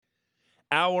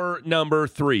Hour number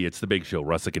 3. It's the Big Show,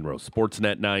 Russick and Rose.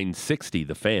 Sportsnet 960,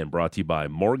 The Fan, brought to you by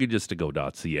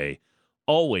mortgagestogo.ca.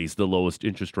 Always the lowest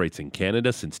interest rates in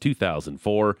Canada since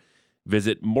 2004.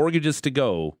 Visit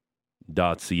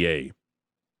mortgagestogo.ca.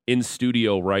 In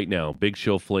studio right now, Big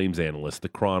Show Flames analyst, the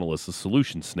chronolist, the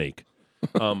solution snake,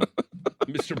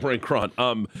 Mr. Brent Cron.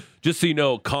 Just so you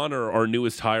know, Connor, our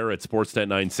newest hire at Sportsnet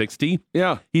 960,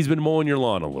 he's been mowing your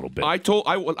lawn a little bit.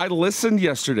 I listened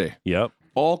yesterday. Yep.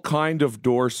 All kind of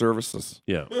door services.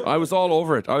 Yeah. I was all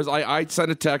over it. I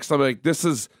sent a text. I'm like, this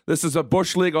is a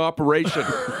Bush League operation.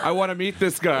 I want to meet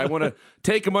this guy. I want to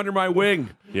take him under my wing.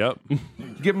 Yep.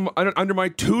 Give him under my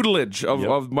tutelage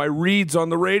of my reads on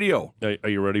the radio. Are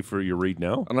you ready for your read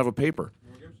now? I don't have a paper.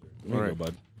 All right,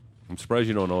 bud. I'm surprised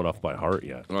you don't know it off by heart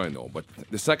yet. I know, but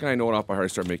the second I know it off by heart, I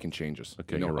start making changes.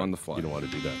 Okay, you're right. On the fly. You don't want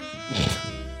to do that.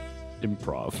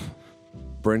 Improv.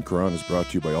 Brent Caron is brought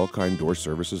to you by All Kind Door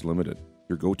Services Limited,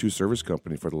 your go-to service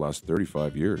company for the last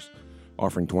 35 years,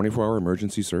 offering 24-hour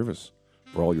emergency service.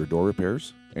 For all your door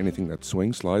repairs, anything that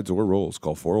swings, slides, or rolls,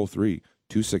 call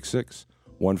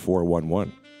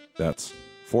 403-266-1411. That's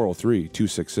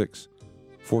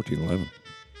 403-266-1411.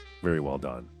 Very well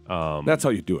done. That's how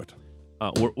you do it.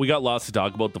 We got lots to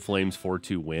talk about the Flames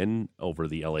 4-2 win over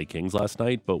the LA Kings last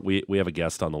night, but we have a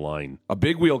guest on the line. A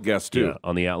big wheel guest, too. Yeah,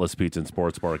 on the Atlas Pizza and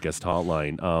Sports Bar guest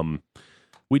hotline.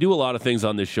 We do a lot of things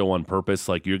on this show on purpose.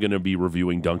 Like, you're going to be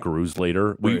reviewing Dunkaroos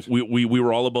later. Right. We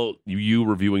were all about you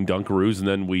reviewing Dunkaroos, and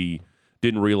then we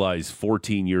didn't realize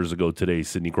 14 years ago today,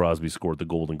 Sidney Crosby scored the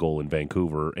golden goal in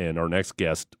Vancouver, and our next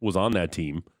guest was on that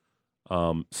team.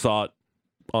 Saw it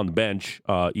on the bench,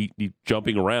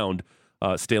 jumping around.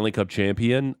 Stanley Cup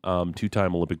champion,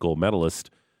 two-time Olympic gold medalist,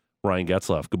 Ryan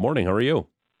Getzlaf. Good morning. How are you?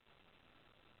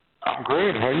 I'm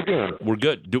great. How you doing? We're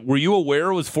good. Were you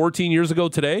aware it was 14 years ago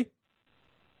today?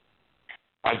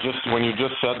 When you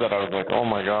just said that, I was like, oh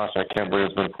my gosh, I can't believe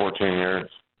it's been 14 years.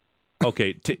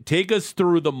 Okay, take us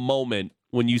through the moment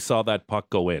when you saw that puck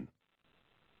go in.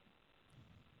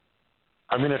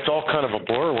 I mean, it's all kind of a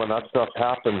blur when that stuff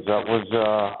happens. That was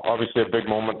obviously a big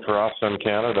moment for us in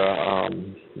Canada. I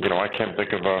can't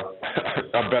think of a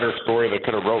better story they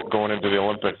could have wrote going into the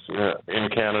Olympics in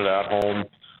Canada at home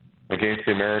against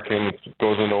the Americans.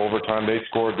 Goes into overtime. They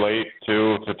scored late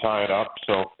too to tie it up.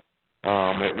 So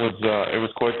it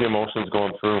was quite the emotions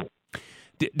going through.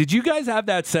 Did you guys have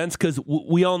that sense? Because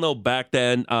we all know back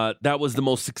then that was the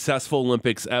most successful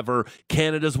Olympics ever.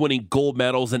 Canada's winning gold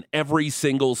medals in every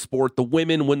single sport. The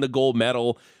women win the gold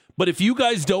medal. But if you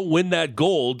guys don't win that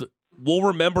gold, we'll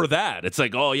remember that. It's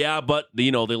like, oh, yeah, but they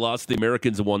lost the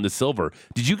Americans and won the silver.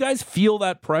 Did you guys feel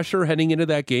that pressure heading into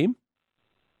that game?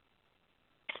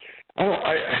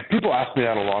 People ask me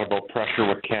that a lot about pressure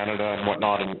with Canada and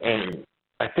whatnot. And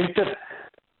I think that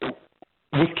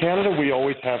with Canada, we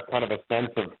always have kind of a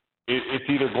sense of it's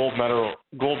either gold medal,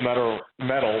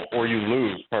 or you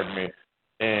lose. Pardon me.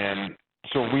 And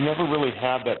so we never really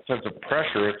had that sense of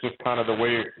pressure. It's just kind of the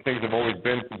way things have always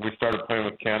been since we started playing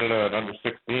with Canada at under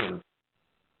 16.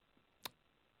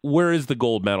 Where is the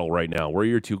gold medal right now? Where are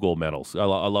your 2 gold medals? I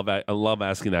love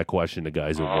asking that question to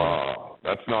guys who won.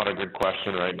 That's not a good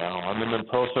question right now. I'm in the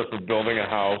process of building a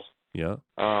house. Yeah.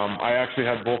 I actually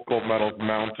had both gold medals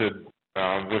mounted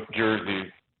with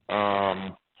jerseys,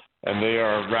 and they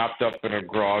are wrapped up in a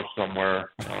garage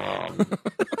somewhere,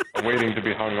 waiting to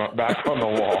be hung up back on the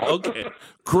wall. Okay.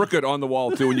 Crooked on the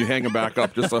wall, too, when you hang them back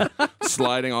up, just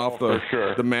sliding off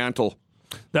the mantle.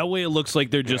 That way it looks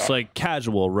like they're just like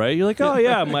casual, right? You're like, oh,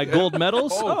 yeah, my gold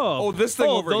medals. This thing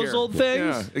over those here. old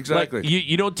things. Yeah, exactly. Like,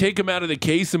 you don't take them out of the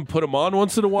case and put them on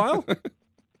once in a while?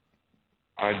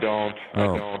 I don't.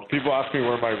 People ask me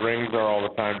where my rings are all the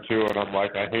time, too, and I'm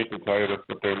like, I hate to tell you this,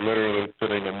 but they're literally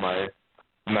sitting in my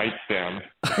nightstand.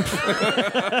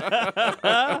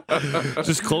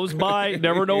 Just close by.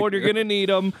 Never know when you're going to need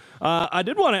them. I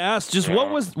did want to ask, what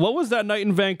was that night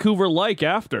in Vancouver like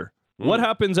after? What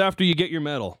happens after you get your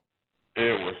medal?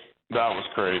 That was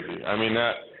crazy. I mean,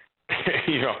 I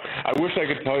wish I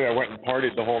could tell you I went and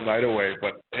partied the whole night away,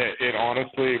 but it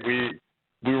honestly,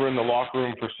 we were in the locker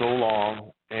room for so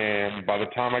long, and by the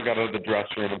time I got out of the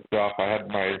dressing room and stuff, I had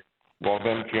my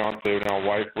then fiance, now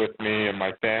wife, with me and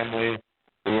my family.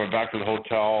 We went back to the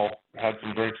hotel, had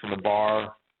some drinks in the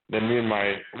bar. Then me and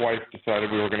my wife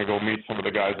decided we were going to go meet some of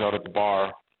the guys out at the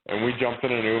bar, and we jumped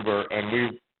in an Uber, and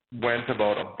we went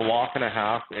about a block and a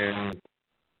half in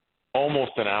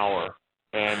almost an hour.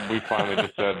 And we finally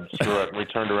just said, screw it. And we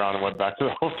turned around and went back to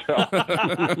the hotel.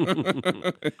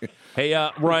 Hey,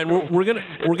 Ryan, we're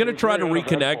gonna try to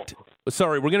reconnect.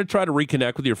 Sorry, we're going to try to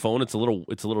reconnect with your phone. It's a little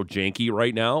janky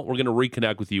right now. We're going to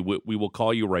reconnect with you. We will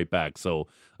call you right back. So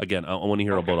again, I want to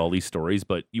hear about all these stories,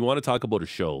 but you want to talk about a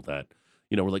show that,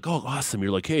 we're like, oh, awesome.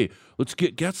 You're like, hey, let's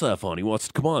get Getzlaf on. He wants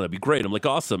to come on. That'd be great. I'm like,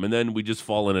 awesome. And then we just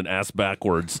fall in and ass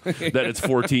backwards that it's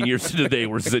 14 years to the day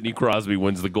where Sidney Crosby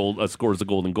wins scores the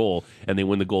golden goal, and they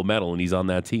win the gold medal, and he's on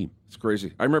that team. It's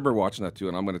crazy. I remember watching that too,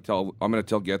 and I'm going to tell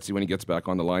Getzy when he gets back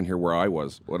on the line here where I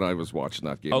was when I was watching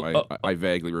that game. I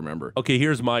vaguely remember. Okay,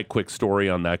 here's my quick story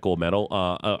on that gold medal.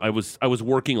 I was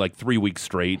working like 3 weeks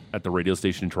straight at the radio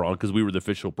station in Toronto because we were the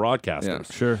official broadcasters. Yeah,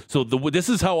 sure. So this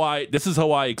is how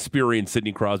I experienced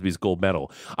Sidney Crosby's gold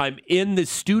medal. I'm in the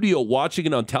studio watching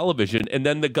it on television, and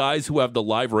then the guys who have the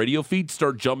live radio feed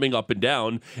start jumping up and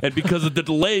down. And because of the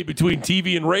delay between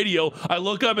TV and radio, I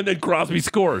look up and then Crosby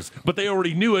scores. But they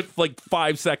already knew it like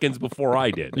 5 seconds before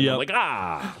I did. Yeah. I'm like,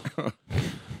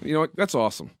 You know what? That's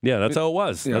awesome. Yeah, that's how it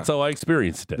was. Yeah. That's how I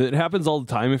experienced it. It happens all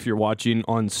the time if you're watching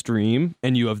on stream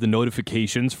and you have the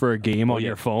notifications for a game on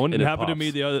your phone. And It it happened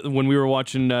pops. to me when we were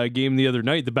watching a game the other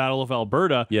night, the Battle of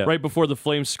Alberta. Yeah. Right before the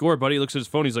Flames score, buddy looks at his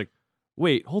phone. He's like,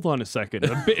 wait, hold on a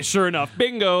second. Sure enough,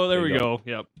 bingo. There we go.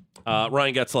 Yep.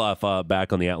 Ryan Getzlaf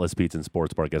back on the Atlas Pizza and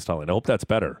Sports Bar guest hotline. I hope that's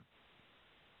better.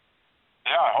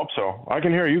 Yeah, I hope so. I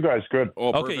can hear you guys good. Oh,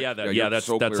 Okay, perfect. yeah, you're that's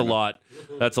so that's a clear now. lot.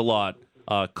 That's a lot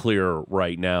clearer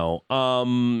right now.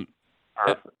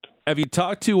 Perfect. Have you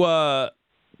talked to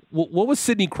what was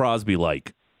Sidney Crosby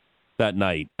like that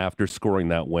night after scoring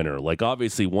that winner? Like,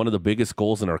 obviously one of the biggest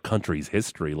goals in our country's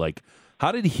history. Like,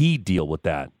 how did he deal with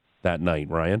that night,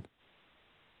 Ryan?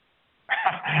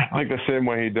 Like the same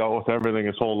way he dealt with everything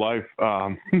his whole life.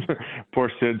 Poor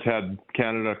Sid's had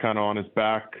Canada kind of on his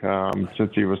back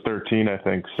since he was 13, I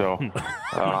think. So,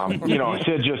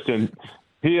 Sid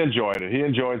he enjoyed it. He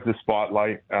enjoys the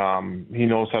spotlight. He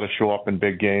knows how to show up in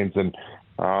big games and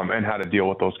how to deal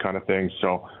with those kind of things.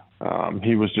 So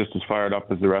he was just as fired up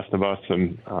as the rest of us,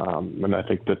 and I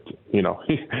think that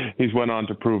he's went on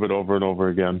to prove it over and over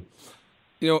again.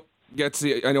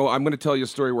 Getsy, I know I'm going to tell you a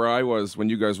story where I was when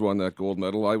you guys won that gold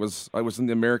medal. I was in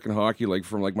the American Hockey League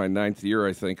from like my 9th year,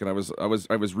 I think, and I was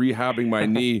rehabbing my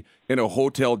knee in a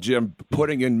hotel gym,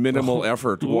 putting in minimal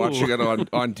effort, watching it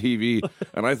on TV,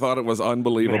 and I thought it was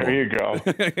unbelievable. There you go.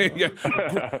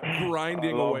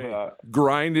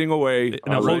 grinding away.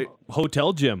 In a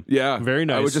hotel gym. Yeah, Very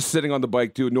nice. I was just sitting on the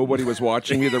bike too. Nobody was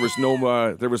watching me. There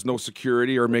was no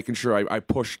security or making sure I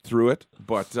pushed through it.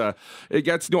 But it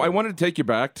gets. I wanted to take you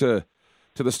back to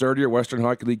the start of your Western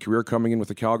Hockey League career, coming in with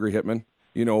the Calgary Hitmen.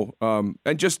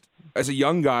 And just as a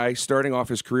young guy starting off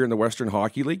his career in the Western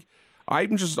Hockey League,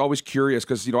 I'm just always curious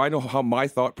because I know how my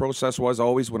thought process was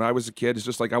always when I was a kid. It's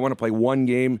just like I want to play one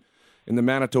game in the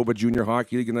Manitoba Junior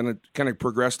Hockey League, and then it kind of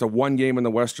progressed to one game in the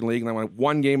Western League, and I went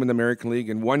one game in the American League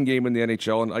and one game in the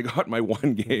NHL, and I got my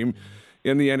one game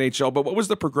in the NHL. But what was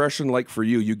the progression like for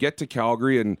you? You get to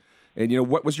Calgary, and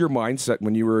what was your mindset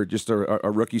when you were just a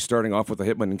rookie starting off with the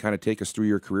Hitmen, and kind of take us through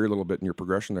your career a little bit and your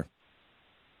progression there?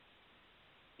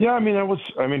 Yeah,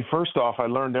 first off, I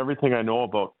learned everything I know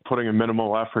about putting a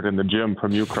minimal effort in the gym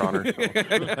from you, Croner.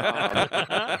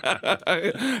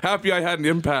 Happy I had an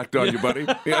impact on you, buddy.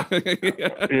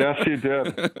 Yes, you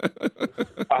did.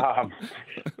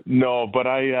 No, but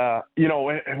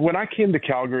when I came to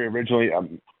Calgary originally,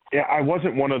 I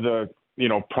wasn't one of the,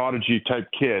 prodigy type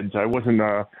kids. I wasn't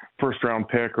a first round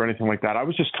pick or anything like that. I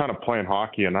was just kind of playing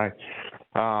hockey, and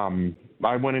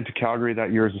I went into Calgary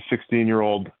that year as a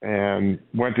 16-year-old and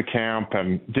went to camp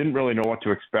and didn't really know what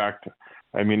to expect.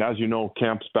 As you know,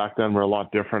 camps back then were a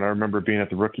lot different. I remember being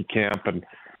at the rookie camp and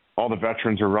all the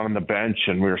veterans were running the bench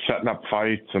and we were setting up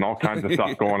fights and all kinds of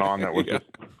stuff going on that was just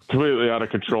completely out of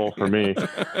control for me.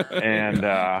 And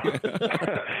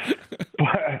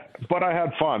but I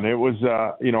had fun. It was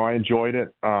I enjoyed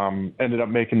it. Ended up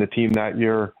making the team that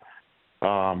year.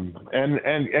 And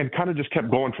kind of just kept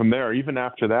going from there. Even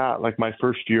after that, like my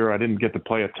first year, I didn't get to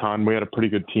play a ton. We had a pretty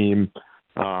good team.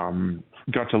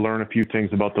 Got to learn a few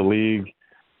things about the league.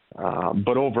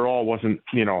 But overall wasn't,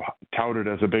 touted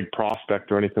as a big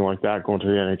prospect or anything like that going to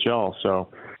the NHL. So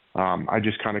I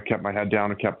just kind of kept my head down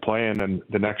and kept playing. And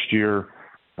the next year,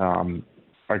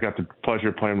 I got the pleasure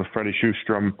of playing with Freddie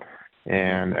Sjustrom.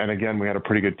 And again, we had a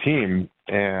pretty good team.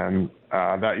 And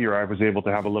that year I was able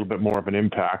to have a little bit more of an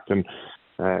impact. And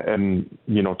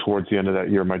towards the end of that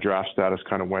year, my draft status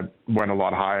kind of went a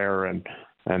lot higher and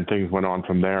things went on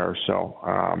from there. So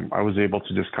I was able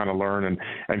to just kind of learn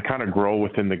and kind of grow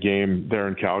within the game there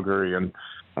in Calgary and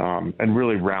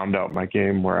really round out my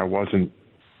game where I wasn't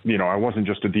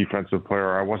just a defensive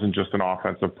player. I wasn't just an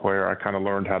offensive player. I kind of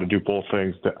learned how to do both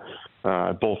things,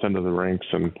 both ends of the rinks.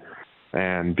 And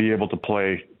and be able to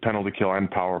play penalty kill and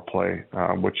power play,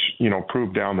 which, you know,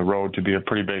 proved down the road to be a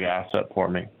pretty big asset for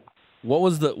me. How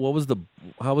was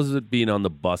it being on the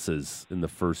buses in the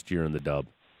first year in the Dub?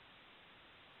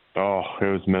 Oh, it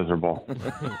was miserable.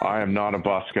 I am not a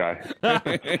bus guy.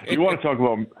 You want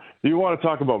to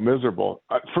talk about miserable?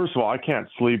 First of all, I can't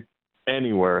sleep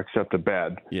anywhere except a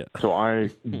bed. Yeah. So I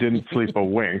didn't sleep a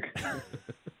wink.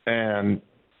 And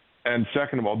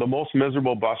second of all, the most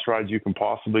miserable bus rides you can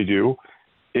possibly do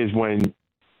is when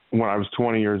I was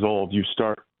 20 years old, you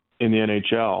start in the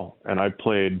NHL, and I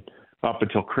played up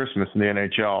until Christmas in the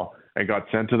NHL and got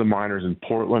sent to the minors in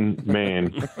Portland,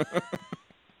 Maine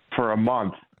for a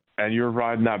month. And you're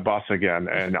riding that bus again,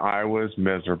 and I was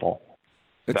miserable.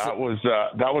 That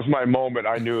was my moment.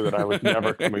 I knew that I was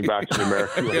never coming back to the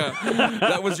American League. Yeah,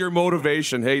 that was your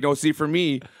motivation. Hey, see, for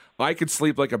me, I could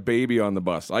sleep like a baby on the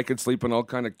bus. I could sleep in all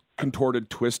kind of contorted,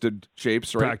 twisted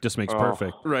shapes. Right? Practice makes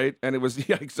perfect. Right, and it was,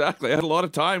 yeah, exactly. I had a lot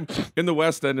of time in the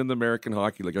West End in the American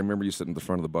Hockey League. I remember you sitting in the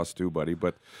front of the bus too, buddy.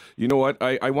 But you know what?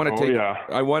 I want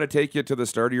to take you to the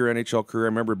start of your NHL career. I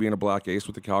remember being a Black Ace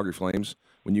with the Calgary Flames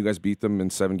when you guys beat them in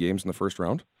 7 games in the first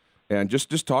round. And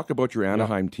just talk about your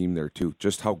Anaheim team there, too.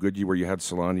 Just how good you were. You had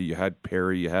Solani, you had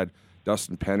Perry, you had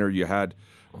Dustin Penner, you had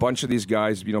a bunch of these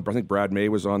guys. You know, I think Brad May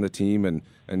was on the team, and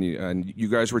you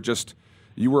guys were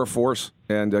you were a force.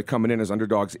 And coming in as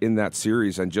underdogs in that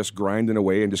series and just grinding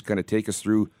away and just kind of take us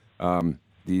through to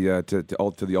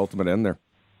the ultimate end there.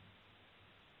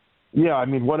 Yeah, I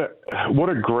mean, what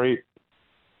a great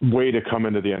way to come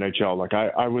into the NHL. Like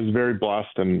I was very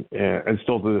blessed and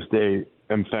still to this day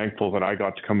am thankful that I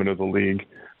got to come into the league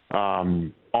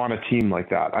on a team like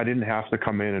that. I didn't have to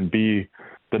come in and be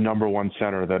the number one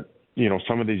center that, you know,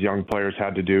 some of these young players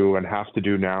had to do and have to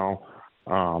do now.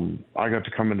 I got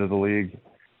to come into the league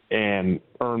and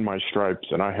earn my stripes,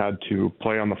 and I had to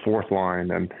play on the fourth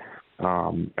line, and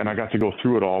I got to go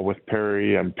through it all with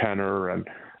Perry and Penner,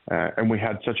 and we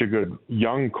had such a good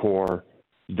young core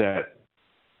that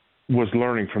was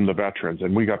learning from the veterans,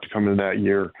 and we got to come in that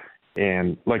year.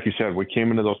 And like you said, we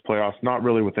came into those playoffs not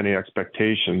really with any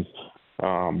expectations,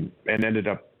 and ended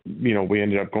up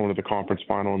going to the conference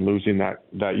final and losing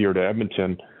that year to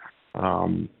Edmonton.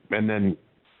 And then,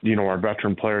 you know, our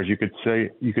veteran players, you could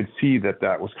see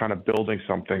that was kind of building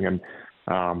something.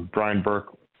 And Brian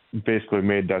Burke basically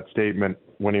made that statement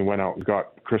when he went out and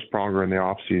got Chris Pronger in the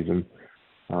offseason,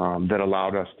 that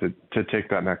allowed us to take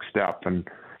that next step. And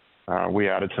we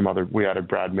added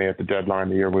Brad May at the deadline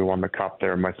the year we won the cup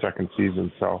there in my second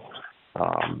season. So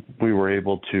we were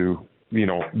able to, you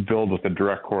know, build with a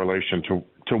direct correlation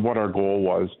to what our goal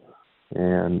was.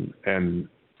 And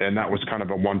that was kind of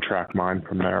a one-track mind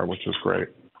from there, which was great.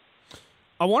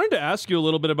 I wanted to ask you a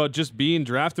little bit about just being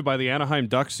drafted by the Anaheim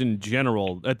Ducks in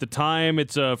general. At the time,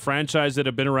 it's a franchise that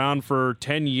had been around for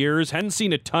 10 years, hadn't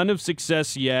seen a ton of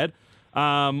success yet.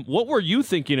 What were you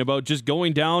thinking about just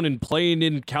going down and playing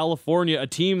in California, a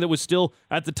team that was still,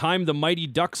 at the time, the Mighty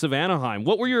Ducks of Anaheim?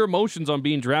 What were your emotions on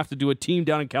being drafted to a team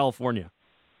down in California?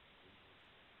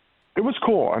 It was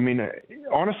cool. I mean,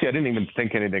 honestly, I didn't even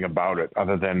think anything about it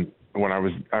other than when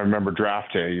I remember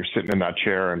draft day, you're sitting in that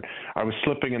chair, and I was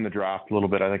slipping in the draft a little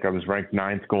bit. I think I was ranked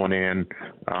 9th going in.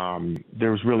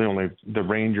 There was really only, the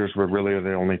Rangers were really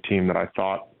the only team that I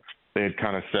thought they had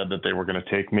kind of said that they were going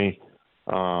to take me.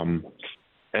 And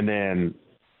then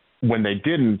when they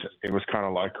didn't, it was kind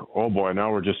of like, oh boy,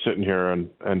 now we're just sitting here and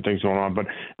things going on. But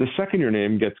the second your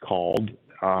name gets called,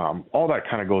 all that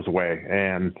kind of goes away.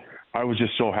 And I was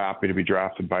just so happy to be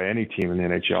drafted by any team in the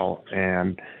NHL.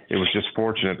 And it was just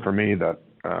fortunate for me that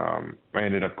I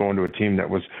ended up going to a team that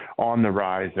was on the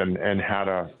rise and had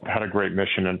a great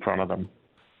mission in front of them.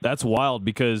 That's wild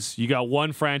because you got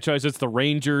one franchise, it's the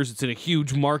Rangers. It's in a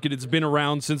huge market. It's been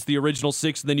around since the original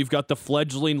 6. And then you've got the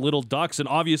fledgling Little Ducks. And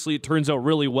obviously it turns out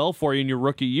really well for you in your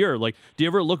rookie year. Like, do you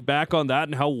ever look back on that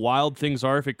and how wild things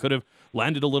are if it could have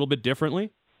landed a little bit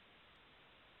differently?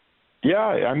 Yeah,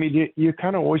 I mean, you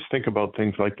kind of always think about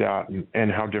things like that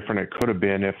and how different it could have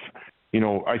been if, you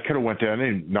know, I could have went to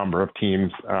any number of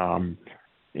teams.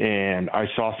 And I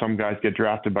saw some guys get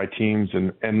drafted by teams,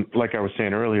 and like I was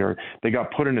saying earlier, they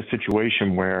got put in a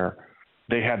situation where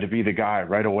they had to be the guy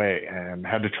right away and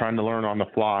had to try to learn on the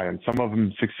fly. And some of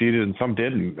them succeeded and some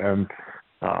didn't. And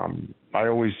I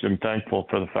always am thankful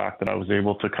for the fact that I was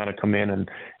able to kind of come in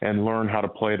and learn how to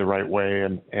play the right way.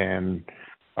 And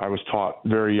I was taught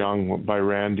very young by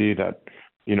Randy that,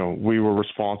 you know, we were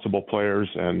responsible players,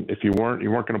 and if you weren't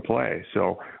going to play.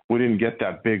 So we didn't get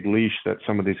that big leash that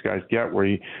some of these guys get where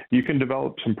you can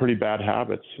develop some pretty bad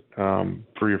habits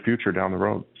for your future down the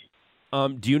road.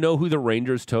 Do you know who the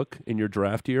Rangers took in your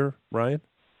draft year, Ryan?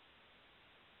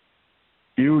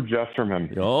 Hugh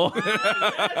Jesserman. Oh.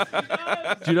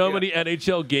 Do you know how many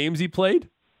NHL games he played?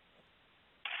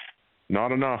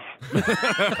 Not enough. Is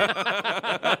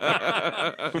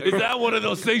that one of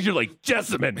those things you're like,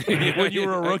 Jessamine, when you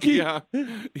were a rookie? Yeah.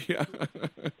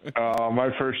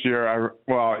 My first year,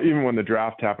 even when the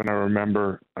draft happened, I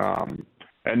remember,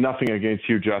 and nothing against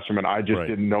Hugh Jesserman, I just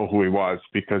didn't know who he was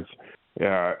because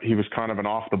he was kind of an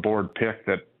off-the-board pick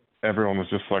that everyone was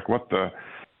just like, what the?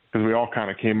 Because we all kind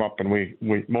of came up and we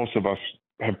most of us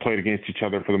have played against each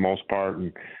other for the most part,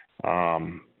 and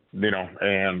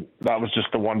and that was just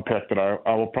the one pick that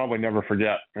I will probably never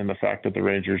forget, and the fact that the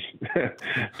Rangers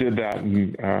did that.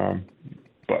 And,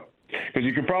 but because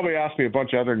you could probably ask me a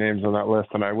bunch of other names on that list,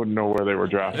 and I wouldn't know where they were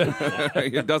drafted.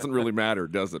 It doesn't really matter,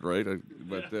 does it? Right?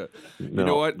 But you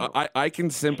know what? No. I can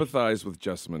sympathize with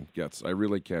Jessamine Getz. I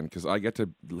really can, because I get to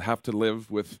have to live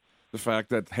with the fact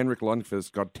that Henrik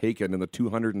Lundqvist got taken in the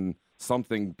 200 and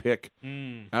something pick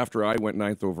after I went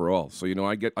 9th overall. So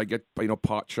I get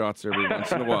pot shots every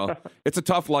once in a while. It's a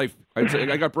tough life.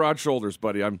 I got broad shoulders,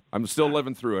 buddy. I'm still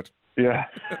living through it. Yeah.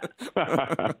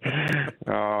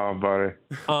 Oh, buddy.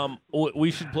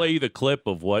 We should play you the clip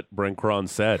of what Brent Cron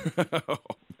said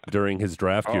during his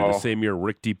draft year. The same year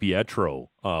Rick DiPietro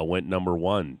went number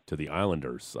 1 to the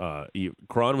Islanders.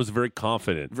 Cron was very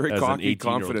confident. Very as cocky, an 18-year-old.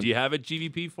 confident. Do you have a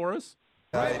GVP for us?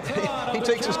 He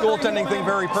takes his goaltending thing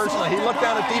very personally. He looked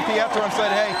down at DiPietro and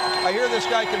said, hey, I hear this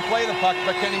guy can play the puck,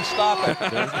 but can he stop it?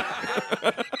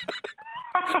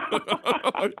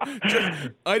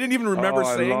 I didn't even remember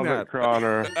saying that.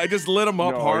 I just lit him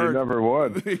up hard. You never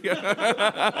would.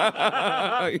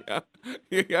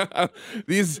 Yeah.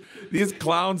 These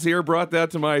clowns here brought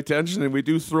that to my attention, and we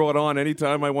do throw it on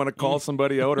anytime I want to call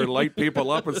somebody out or light people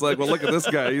up. It's like, well, look at this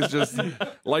guy. He's just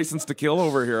licensed to kill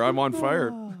over here. I'm on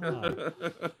fire.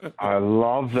 I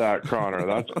love that, Connor.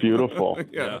 That's beautiful.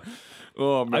 Yeah.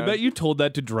 Oh, man. I bet you told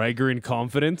that to Drager in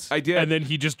confidence. I did. And then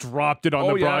he just dropped it on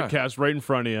the broadcast right in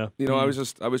front of you. I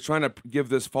was trying to give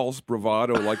this false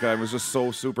bravado, like I was just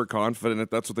so super confident that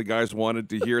that's what the guys wanted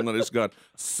to hear, and then I just got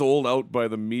sold out by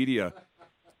the media.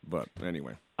 But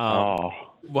anyway. Well,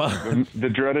 the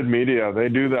dreaded media, they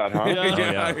do that, huh?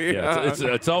 Yeah.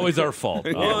 It's always our fault.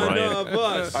 One of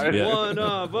us. One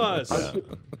of us.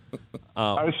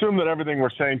 I assume that everything we're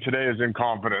saying today is in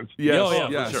confidence. Yes,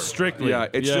 for sure. Strictly. Yeah,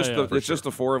 it's just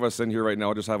the four of us in here right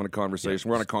now, just having a conversation.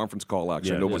 We're on a conference call,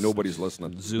 actually. Nobody's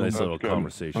listening. Nice little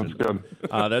conversation. That's good.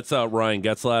 That's Ryan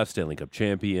Getzlaf, Stanley Cup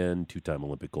champion, 2-time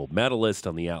Olympic gold medalist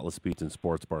on the Atlas Beach and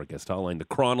Sports Bar guest hotline. The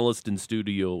chronolist in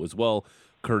studio as well,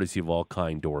 courtesy of All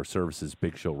Kind Door Services,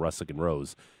 Big Show, Russick and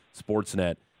Rose,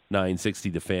 Sportsnet 960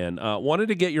 The Fan. Wanted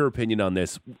to get your opinion on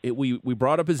this. We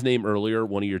brought up his name earlier,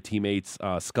 one of your teammates,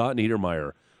 Scott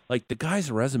Niedermayer. Like, the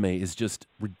guy's resume is just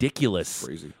ridiculous.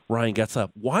 Crazy. Ryan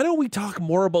Getzlaf. Why don't we talk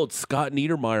more about Scott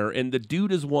Niedermayer? And the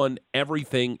dude has won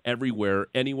everything, everywhere,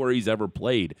 anywhere he's ever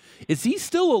played. Is he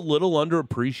still a little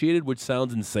underappreciated, which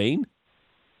sounds insane?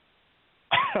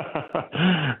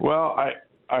 Well,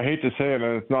 I hate to say it,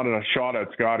 and it's not a shot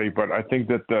at Scotty, but I think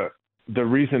that the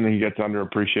reason he gets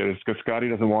underappreciated is because Scotty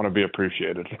doesn't want to be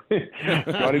appreciated.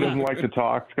 Scotty doesn't like to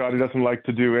talk. Scotty doesn't like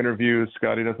to do interviews.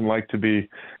 Scotty doesn't like to be.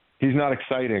 He's not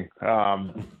exciting,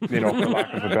 for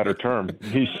lack of a better term.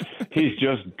 He's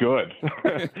just good.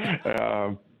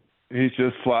 He's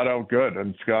just flat out good.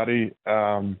 And Scotty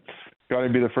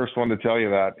would be the first one to tell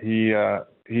you that.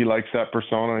 He likes that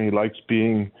persona. He likes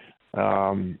being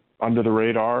under the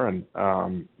radar. And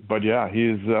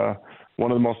he's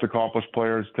one of the most accomplished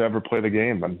players to ever play the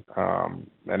game. And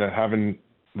having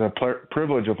the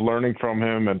privilege of learning from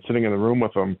him and sitting in the room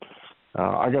with him,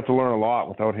 I got to learn a lot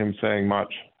without him saying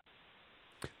much.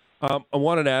 I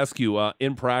wanted to ask you,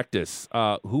 in practice,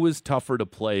 who was tougher to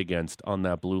play against on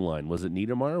that blue line? Was it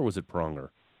Niedermayer or was it Pronger?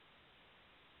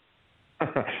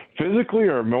 Physically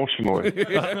or emotionally?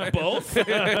 Both.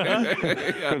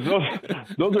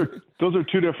 those are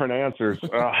two different answers.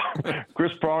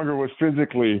 Chris Pronger was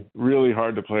physically really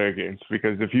hard to play against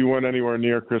because if you went anywhere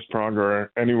near Chris Pronger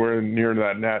or anywhere near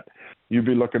that net, you'd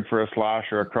be looking for a slash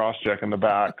or a cross check in the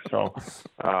back. So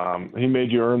he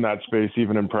made you earn that space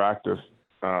even in practice.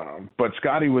 But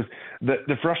Scotty was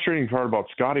the frustrating part about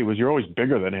Scotty was you're always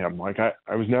bigger than him. Like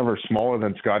I was never smaller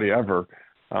than Scotty ever.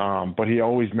 But he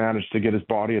always managed to get his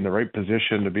body in the right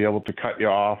position to be able to cut you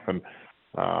off and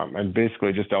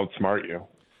basically just outsmart you.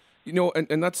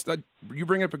 And that's that. You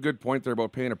bring up a good point there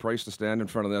about paying a price to stand in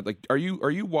front of that. Like, are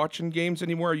you watching games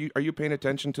anymore? Are you paying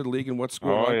attention to the league and what's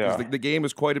going on? Yeah. Because the game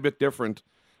is quite a bit different.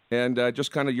 And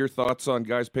just kind of your thoughts on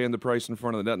guys paying the price in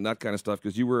front of the net and that kind of stuff.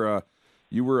 Because you were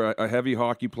a heavy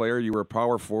hockey player. You were a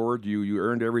power forward. You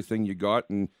earned everything you got,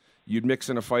 and you'd mix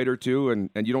in a fight or two, and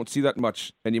you don't see that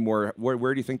much anymore.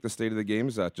 Where do you think the state of the game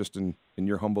is at, just in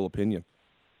your humble opinion?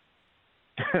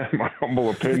 My humble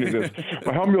opinion is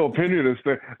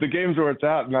the games where it's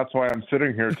at, and that's why I'm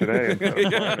sitting here today.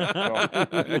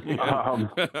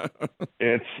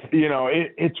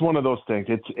 It's one of those things.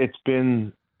 It's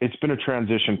been a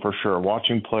transition for sure.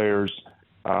 Watching players,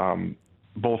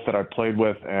 both that I played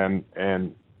with and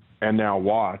now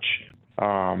watch,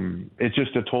 it's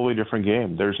just a totally different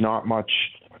game. There's not much.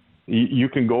 You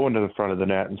can go into the front of the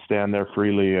net and stand there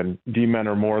freely, and D-men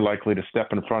are more likely to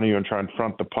step in front of you and try and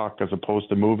front the puck as opposed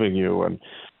to moving you. And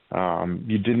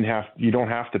you don't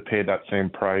have to pay that same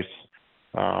price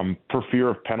for fear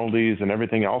of penalties and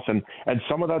everything else. And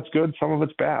some of that's good, some of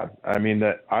it's bad. I mean,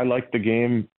 I liked the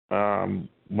game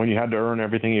when you had to earn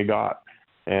everything you got,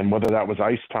 and whether that was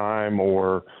ice time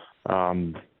or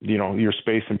your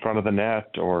space in front of the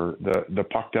net or the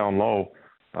puck down low.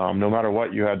 No matter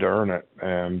what, you had to earn it.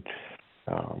 And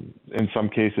in some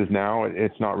cases now,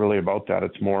 it's not really about that.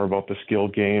 It's more about the skill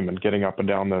game and getting up and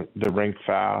down the rink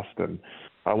fast. And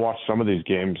I watch some of these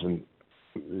games, and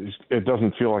it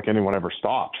doesn't feel like anyone ever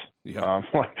stops. Yeah.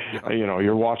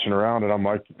 You're watching around, and I'm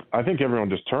like, I think everyone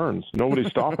just turns. Nobody's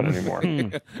stopping anymore.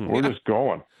 We're just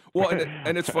going. Well,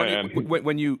 and it's funny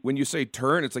when you say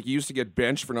turn, it's like you used to get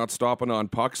benched for not stopping on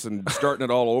pucks and starting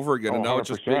it all over again, and now 100%. It's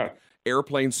just big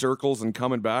airplane circles and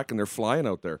coming back, and they're flying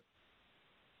out there.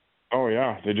 Oh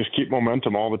yeah, they just keep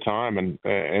momentum all the time, and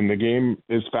the game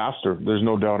is faster. There's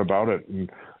no doubt about it. And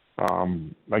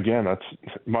again, that's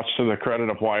much to the credit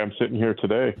of why I'm sitting here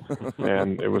today.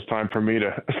 And it was time for me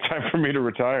to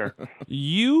retire.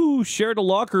 You shared a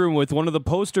locker room with one of the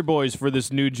poster boys for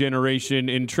this new generation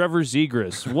in Trevor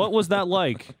Zegras. What was that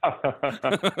like?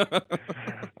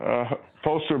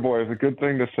 Poster boy is a good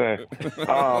thing to say.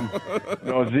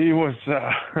 No, Z was.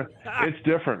 It's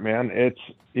different, man. It's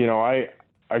I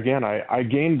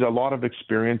gained a lot of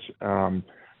experience.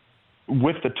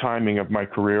 With the timing of my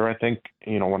career, I think,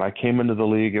 when I came into the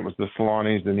league, it was the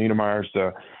Solanis, the Niedermayers,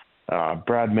 the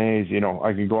Brad Mays,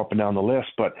 I could go up and down the list,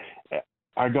 but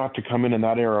I got to come in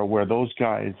that era where those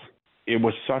guys, it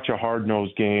was such a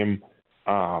hard-nosed game,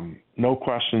 no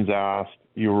questions asked.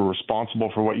 You were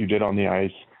responsible for what you did on the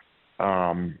ice.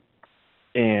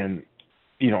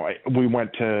 We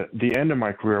went to the end of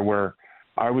my career where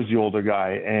I was the older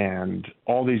guy, and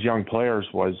all these young players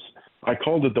I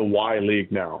called it the why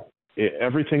league now.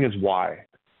 Everything is why.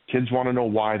 Kids want to know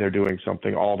why they're doing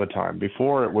something all the time.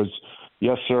 Before it was,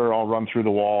 yes, sir, I'll run through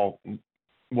the wall.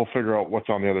 We'll figure out what's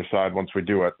on the other side once we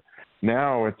do it.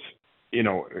 Now it's,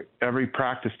 every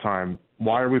practice time,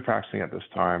 why are we practicing at this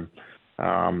time?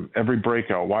 Every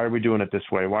breakout, why are we doing it this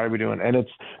way? Why are we doing it? And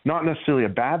it's not necessarily a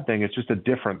bad thing. It's just a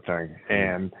different thing.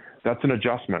 And that's an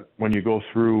adjustment when you go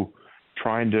through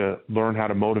trying to learn how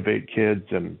to motivate kids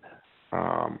and,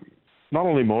 not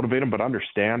only motivate them, but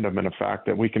understand them in the fact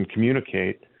that we can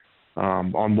communicate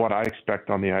on what I expect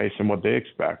on the ice and what they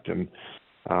expect. And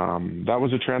that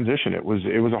was a transition. It was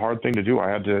a hard thing to do. I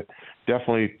had to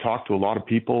definitely talk to a lot of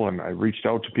people, and I reached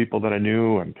out to people that I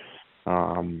knew, and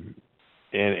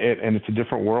it's a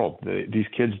different world. These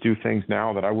kids do things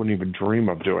now that I wouldn't even dream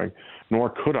of doing, nor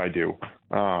could I do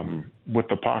with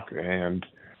the puck. And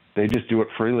they just do it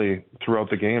freely throughout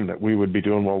the game that we would be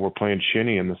doing while we're playing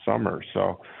shinny in the summer.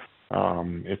 So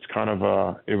it's kind of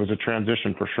it was a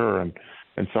transition for sure, and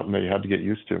something that you had to get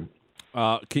used to.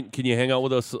 Can you hang out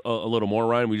with us a little more,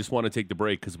 Ryan? We just want to take the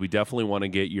break because we definitely want to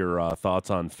get your thoughts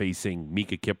on facing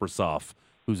Mika Kiprusoff,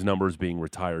 whose number is being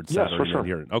retired Saturday night. Sure.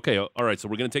 Here. Okay, all right, so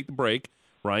we're going to take the break.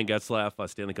 Ryan Getzlaf,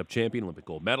 Stanley Cup champion, Olympic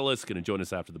gold medalist, going to join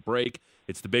us after the break.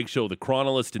 It's the big show, The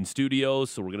Chronolist in studio,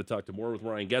 so we're going to talk to more with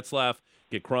Ryan Getzlaf,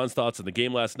 get Cron's thoughts on the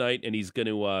game last night, and he's going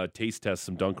to taste test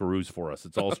some Dunkaroos for us.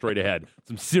 It's all straight ahead.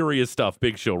 Some serious stuff.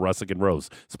 Big show, Russick and Rose.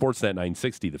 Sportsnet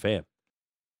 960, The Fan.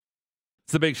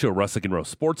 It's the big show, Russick and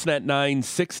Rose. Sportsnet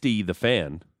 960, The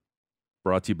Fan.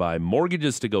 Brought to you by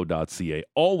mortgagestogo.ca.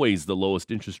 Always the lowest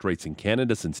interest rates in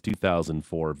Canada since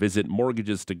 2004. Visit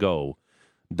mortgagestogo.ca.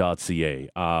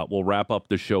 We'll wrap up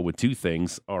the show with two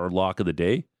things. Our lock of the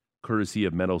day, courtesy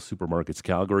of Meadow Supermarkets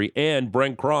Calgary, and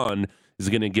Brent Cron is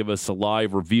going to give us a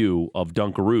live review of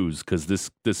Dunkaroos because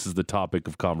this is the topic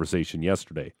of conversation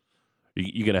yesterday.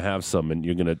 You're going to have some, and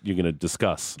you're going to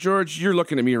discuss. George, you're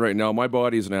looking at me right now. My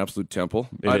body is an absolute temple.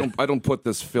 I don't put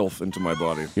this filth into my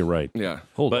body. You're right. Yeah.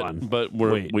 Hold on. But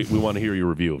we want to hear your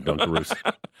review of Dunkaroos.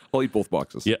 I'll eat both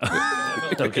boxes. Yeah.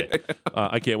 Okay.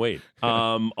 I can't wait.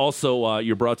 Also,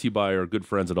 you're brought to you by our good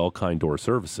friends at All Kind Door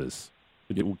Services.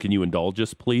 Can you indulge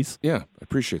us, please? Yeah, I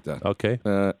appreciate that. Okay.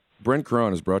 Brent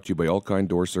Cron is brought to you by All Kind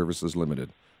Door Services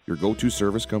Limited. your go-to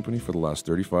service company for the last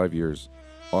 35 years,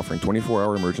 offering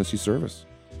 24-hour emergency service.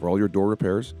 For all your door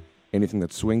repairs, anything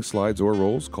that swings, slides, or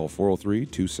rolls, call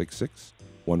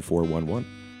 403-266-1411.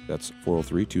 That's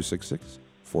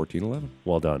 403-266-1411.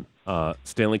 Well done.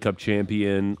 Stanley Cup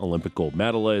champion, Olympic gold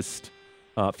medalist,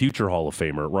 future Hall of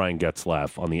Famer, Ryan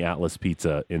Getzlaf on the Atlas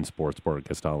Pizza in Sportsport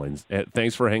Castellans.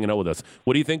 Thanks for hanging out with us.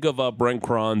 What do you think of Brent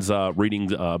Cron's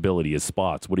reading ability, his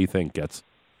spots? What do you think, Getz?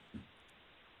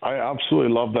 I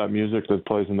absolutely love that music that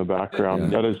plays in the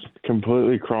background. That is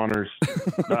completely Croner's.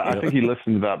 I think he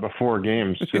listened to that before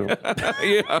games, too.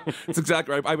 Yeah, it's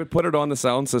exactly right. I would put it on the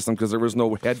sound system because there was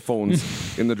no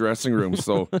headphones in the dressing room,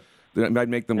 so I'd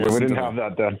make them listen. We didn't to have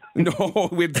that then. No,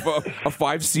 we had a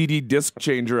 5 CD disc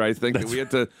changer, I think, that we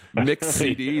had to mix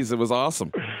CDs. It was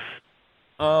awesome.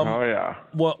 Oh, yeah.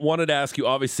 Wanted to ask you,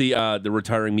 obviously, the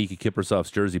retiring Mika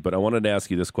Kiprusoff's jersey, but I wanted to ask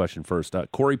you this question first.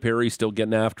 Corey Perry still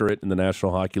getting after it in the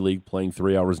National Hockey League, playing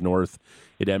 3 hours north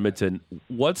at Edmonton.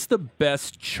 What's the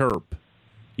best chirp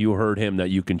you heard him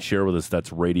that you can share with us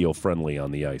that's radio-friendly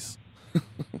on the ice?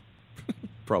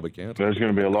 Probably can't. There's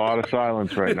going to be a lot of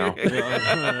silence right now.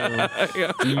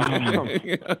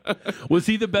 Was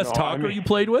he the best talker you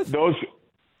played with? No.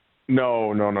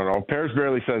 Pears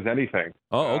barely says anything.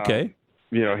 Oh, okay.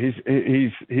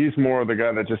 He's more the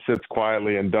guy that just sits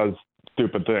quietly and does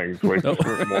stupid things, like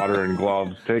squirting water in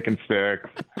gloves, taking sticks,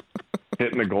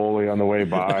 hitting the goalie on the way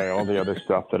by, all the other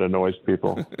stuff that annoys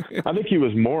people. I think he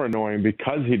was more annoying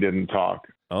because he didn't talk.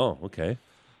 Oh, okay.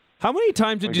 How many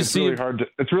times did you see him?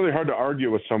 It's really hard to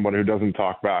argue with someone who doesn't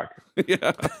talk back.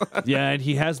 Yeah, and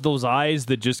he has those eyes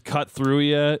that just cut through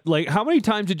you. Like, how many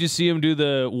times did you see him do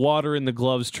the water in the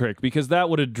gloves trick? Because that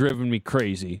would have driven me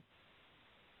crazy.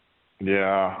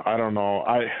 Yeah, I don't know.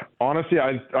 I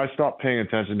stopped paying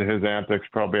attention to his antics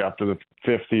probably after the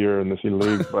 5th year in this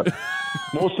league, but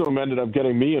most of them ended up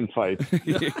getting me in fights.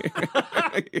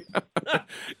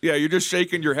 Yeah, you're just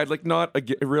shaking your head like, not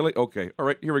again. Really? Okay. All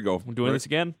right, here we go. We're doing this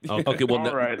again? Oh, okay, well,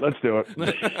 all right, let's do it.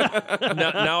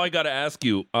 now I got to ask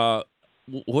you,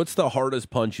 what's the hardest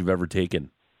punch you've ever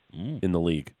taken in the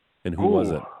league, and who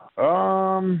was it?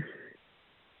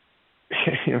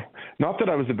 Not that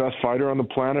I was the best fighter on the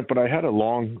planet, but I had a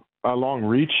long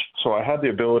reach, so I had the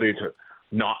ability to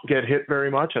not get hit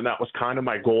very much, and that was kind of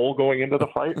my goal going into the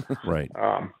fight. Right.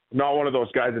 Not one of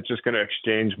those guys that's just going to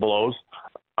exchange blows.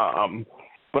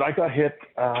 But I got hit.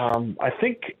 I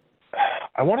think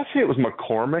I want to say it was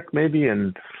McCormick maybe,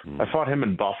 and I fought him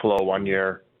in Buffalo one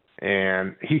year,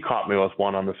 and he caught me with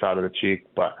one on the side of the cheek.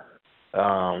 But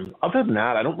other than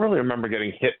that, I don't really remember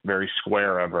getting hit very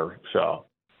square ever. So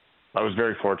I was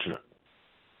very fortunate.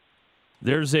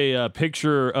 There's a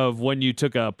picture of when you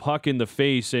took a puck in the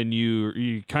face and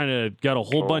you kind of got a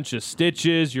whole bunch of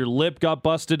stitches. Your lip got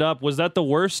busted up. Was that the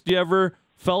worst you ever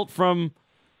felt from,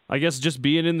 I guess, just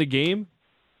being in the game?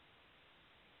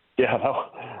 Yeah,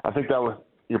 I think that was.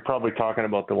 You're probably talking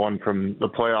about the one from the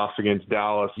playoffs against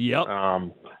Dallas. Yep.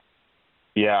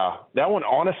 Yeah, that one,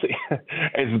 honestly,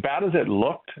 as bad as it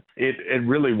looked, it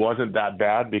really wasn't that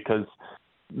bad because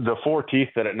the 4 teeth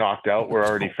that it knocked out were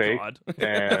already fake,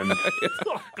 and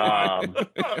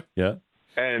yeah,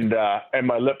 and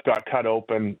my lip got cut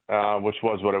open, which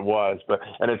was what it was.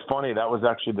 And it's funny, that was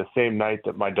actually the same night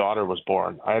that my daughter was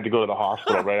born. I had to go to the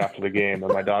hospital right after the game,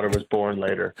 and my daughter was born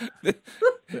later.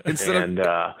 Instead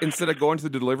of going to the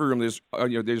delivery room,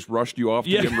 they just rushed you off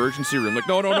to the emergency room. Like,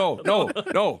 no.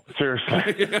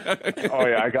 Seriously. Oh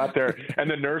yeah, I got there, and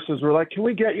the nurses were like, "Can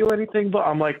we get you anything?" But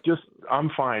I'm like, I'm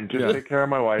fine. Just take care of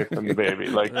my wife and the baby.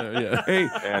 Like, hey,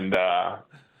 and I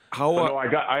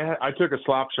took a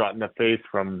slap shot in the face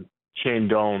from Shane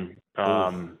Doan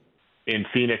in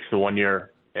Phoenix the one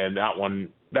year, and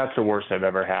that's the worst I've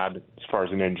ever had as far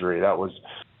as an injury. That was.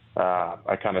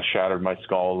 I kind of shattered my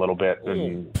skull a little bit,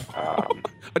 and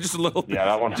just a little. Yeah,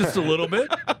 that one. Just a little bit.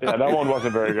 Yeah, that one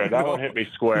wasn't very good. That one hit me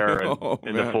square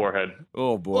in the forehead.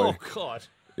 Oh boy. Oh God.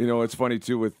 You know, it's funny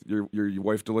too with your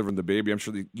wife delivering the baby. I'm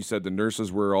sure you said the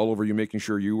nurses were all over you, making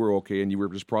sure you were okay, and you were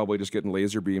probably just getting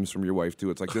laser beams from your wife too.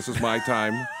 It's like, this is my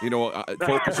time.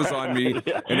 Focus is on me,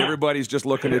 and everybody's just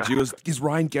looking at you. Is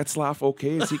Ryan Getzlaf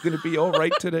okay? Is he going to be all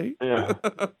right today? Yeah.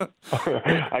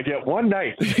 I get one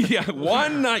night. Yeah,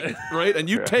 one night, right? And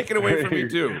you take it away from me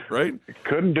too, right?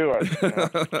 Couldn't do it.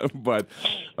 Yeah. But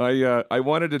I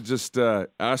wanted to just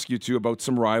ask you too about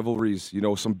some rivalries.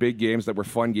 Some big games that were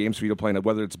fun games for you to play in,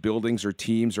 whether it's buildings or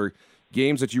teams or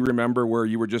games that you remember where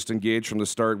you were just engaged from the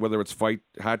start, whether it's fight,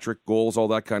 hat trick, goals, all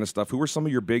that kind of stuff. Who were some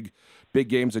of your big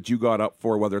games that you got up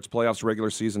for, whether it's playoffs,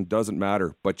 regular season, doesn't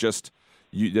matter, but just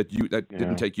that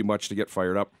didn't take you much to get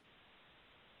fired up?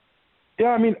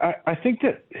 Yeah, I mean, I think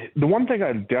that the one thing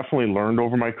I've definitely learned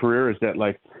over my career is that,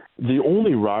 like, the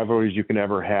only rivalries you can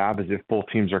ever have is if both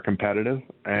teams are competitive,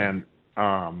 and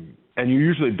you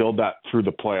usually build that through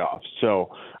the playoffs. So,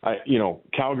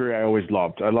 Calgary I always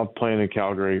loved. I loved playing in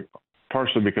Calgary,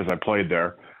 partially because I played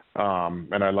there,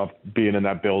 and I loved being in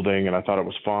that building, and I thought it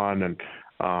was fun, and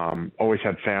always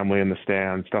had family in the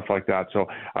stands, stuff like that. So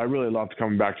I really loved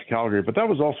coming back to Calgary. But that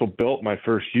was also built my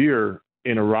first year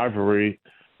in a rivalry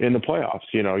in the playoffs.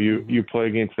 You play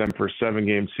against them for a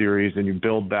 7-game series, and you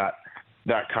build that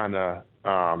kind of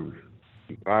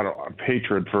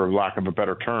hatred, for lack of a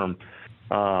better term.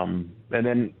 And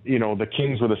then the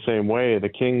Kings were the same way. The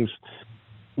Kings,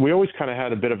 we always kind of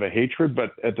had a bit of a hatred,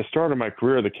 but at the start of my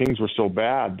career, the Kings were so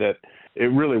bad that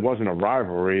it really wasn't a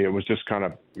rivalry. It was just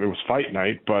it was fight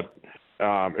night, but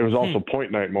it was also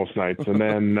point night most nights. And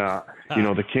then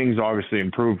the Kings obviously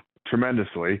improved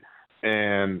tremendously,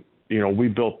 and we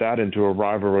built that into a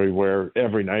rivalry where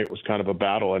every night was kind of a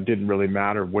battle. It didn't really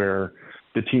matter where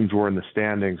the teams were in the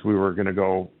standings. We were going to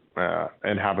go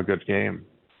and have a good game.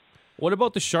 What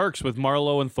about the Sharks with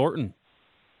Marleau and Thornton?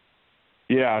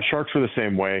 Yeah, Sharks were the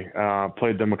same way.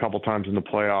 Played them a couple times in the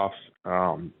playoffs.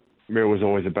 It was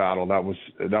always a battle. That was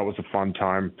a fun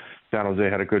time. San Jose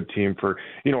had a good team for,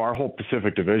 our whole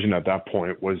Pacific Division at that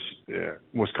point was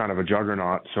kind of a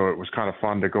juggernaut. So it was kind of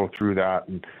fun to go through that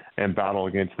and battle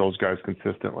against those guys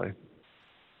consistently.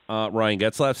 Ryan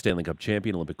Getzlaf, Stanley Cup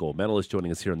champion, Olympic gold medalist,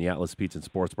 joining us here on the Atlas Pizza and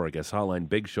Sports Bar Guest Hotline.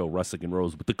 Big show, Russick and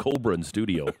Rose with the Cobra in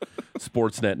studio.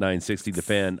 Sportsnet 960, The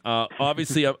Fan.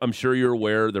 Obviously, I'm sure you're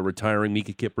aware they're retiring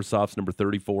Mika Kiprasov's number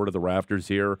 34 to the rafters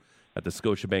here at the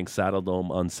Scotiabank Saddledome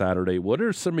on Saturday. What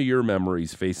are some of your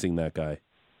memories facing that guy?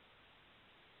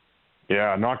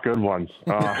 Yeah, not good ones.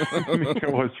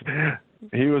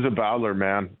 He was a battler,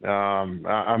 man.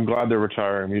 I'm glad they're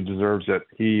retiring. He deserves it.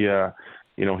 He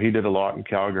did a lot in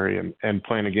Calgary, and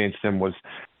playing against him was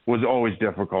always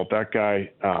difficult. That guy,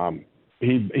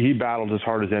 he battled as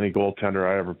hard as any goaltender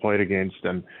I ever played against,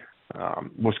 and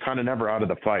was kind of never out of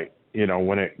the fight.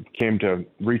 When it came to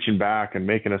reaching back and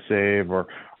making a save or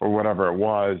whatever it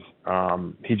was,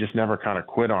 he just never kind of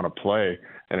quit on a play.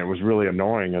 And it was really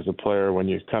annoying as a player when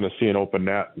you kind of see an open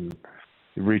net and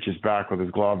he reaches back with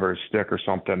his glove or his stick or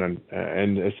something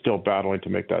and is still battling to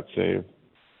make that save.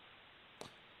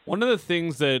 One of the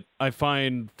things that I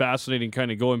find fascinating,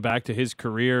 kind of going back to his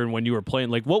career and when you were playing,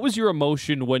 like, what was your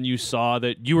emotion when you saw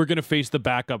that you were going to face the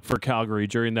backup for Calgary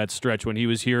during that stretch when he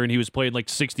was here and he was playing like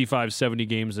 65, 70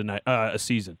 games a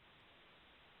season?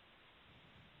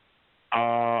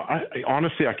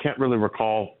 Honestly, I can't really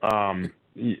recall.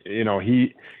 He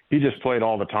just played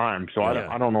all the time, so yeah.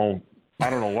 I don't know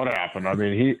what happened. I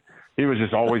mean, he was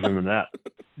just always in the net.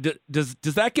 Does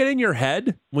that get in your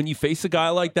head when you face a guy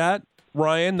like that,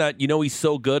 Ryan, that he's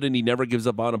so good and he never gives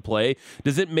up on a play?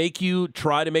 Does it make you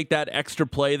try to make that extra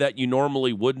play that you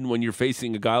normally wouldn't when you're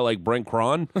facing a guy like Brent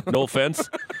Cron? No offense.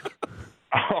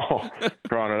 Oh,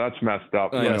 Cron, that's messed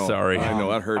up. Sorry. I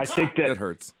know that hurts. I think that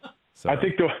hurts. Sorry.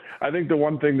 I think the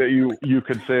one thing that you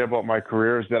could say about my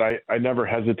career is that I never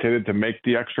hesitated to make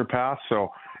the extra pass.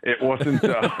 So it wasn't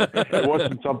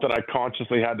something I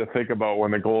consciously had to think about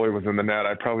when the goalie was in the net.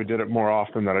 I probably did it more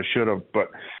often than I should have, but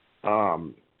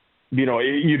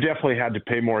you definitely had to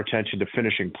pay more attention to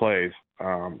finishing plays.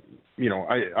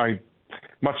 I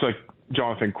much like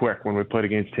Jonathan Quick when we played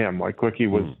against him. Like Quickie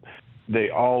was, they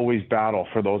always battle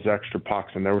for those extra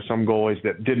pucks, and there were some goalies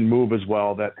that didn't move as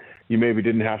well that you maybe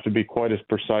didn't have to be quite as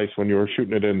precise when you were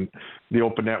shooting it in the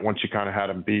open net once you kind of had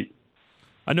them beat.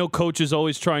 I know coaches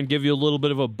always try and give you a little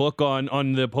bit of a book on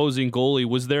the opposing goalie.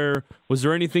 Was there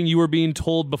anything you were being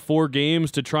told before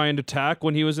games to try and attack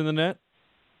when he was in the net?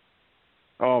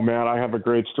 Oh, man, I have a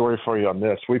great story for you on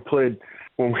this. When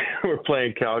we were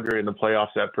playing Calgary in the playoffs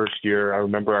that first year, I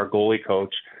remember our goalie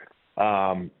coach,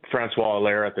 Francois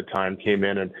Allaire at the time, came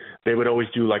in, and they would always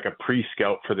do like a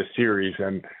pre-scout for the series,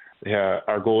 and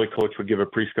our goalie coach would give a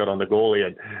pre-scout on the goalie,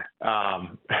 and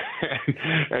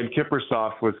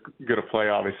Kiprasov was going to play,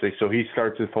 obviously, so he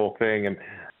starts this whole thing, and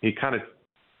he kind of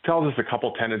tells us a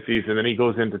couple tendencies, and then he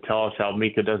goes in to tell us how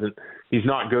Mika he's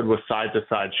not good with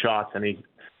side-to-side shots, and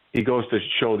he goes to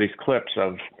show these clips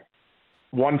of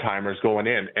one-timers going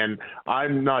in. And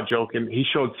I'm not joking. He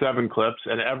showed 7 clips,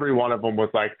 and every one of them was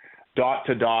like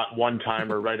dot-to-dot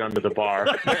one-timer right under the bar.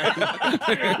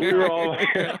 We were all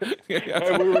and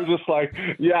we were just like,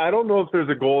 yeah, I don't know if there's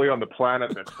a goalie on the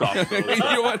planet that stops those.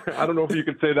 I don't know if you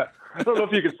could say that. I don't know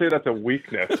if you could say that's a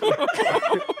weakness.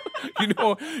 You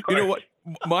know what?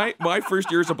 my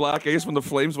first year as a Black Ace when the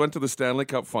Flames went to the Stanley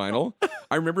Cup final,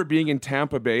 I remember being in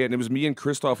Tampa Bay, and it was me and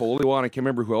Christoph Oliwa, and I can't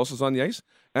remember who else was on the ice.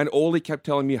 And Oli kept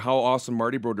telling me how awesome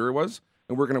Marty Brodeur was,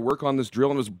 and we're going to work on this drill.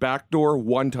 And it was backdoor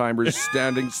one-timers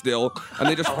standing still, and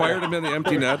they just fired him in the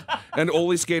empty net. And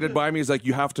Oli skated by me. He's like,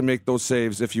 "You have to make those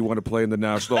saves if you want to play in the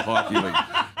National Hockey League."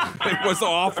 It was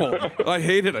awful. I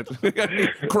hated it.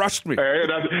 It crushed me.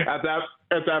 And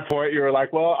at that point, you were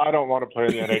like, "Well, I don't want to play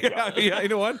in the NHL." Yeah, you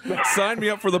know what? Sign me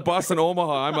up for the bus in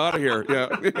Omaha. I'm out of here.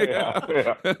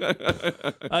 Yeah.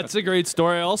 That's a great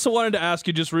story. I also wanted to ask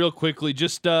you just real quickly,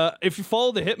 just if you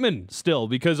follow the Hitmen still,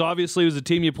 because obviously it was a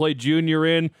team you played junior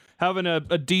in, having a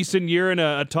decent year and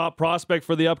a top prospect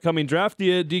for the upcoming draft. Do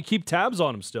you keep tabs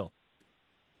on them still?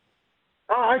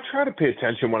 I try to pay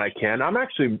attention when I can. I'm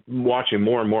actually watching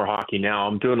more and more hockey now.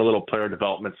 I'm doing a little player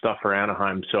development stuff for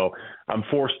Anaheim, so I'm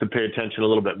forced to pay attention a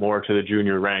little bit more to the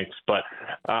junior ranks. But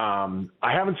I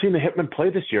haven't seen the Hitmen play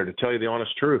this year, to tell you the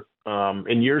honest truth.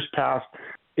 In years past,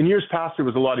 it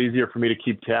was a lot easier for me to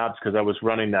keep tabs because I was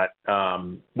running that.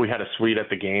 We had a suite at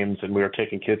the games, and we were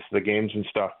taking kids to the games and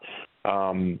stuff.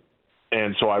 And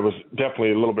so I was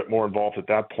definitely a little bit more involved at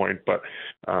that point. But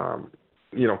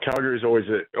Calgary is always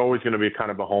going to be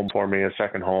kind of a home for me, a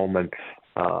second home, and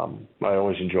I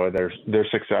always enjoy their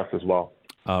success as well.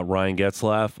 Ryan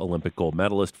Getzlaf, Olympic gold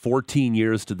medalist, 14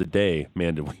 years to the day.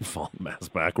 Man, did we fall ass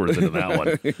backwards into that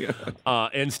one. Yeah.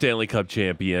 And Stanley Cup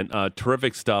champion.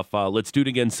 Terrific stuff. Let's do it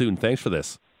again soon. Thanks for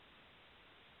this.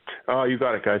 Oh, you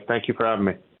got it, guys. Thank you for having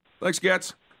me. Thanks,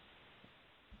 Getz.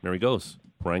 There he goes.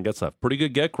 Ryan Getzlaf. Pretty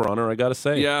good get, Croner, I got to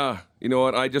say. Yeah. You know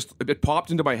what? It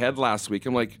popped into my head last week.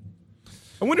 I'm like,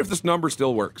 I wonder if this number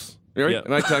still works. Right? Yeah.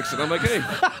 And I texted. I'm like, hey.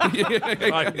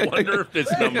 I wonder if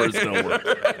this number still works.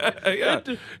 Yeah.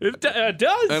 It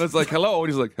does. And it's like, hello.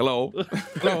 And he's like, hello.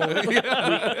 Hello.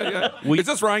 Yeah. Is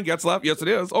this Ryan Getzlaf? Yes, it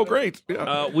is. Oh, great.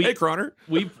 Yeah. Hey, Croner.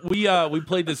 We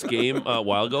played this game a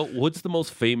while ago. What's the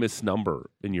most famous number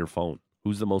in your phone?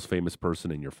 Who's the most famous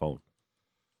person in your phone?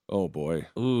 Oh, boy.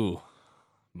 Ooh.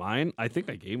 Mine? I think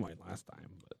I gave mine last time.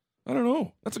 But I don't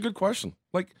know. That's a good question.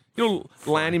 Like,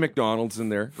 Lanny McDonald's in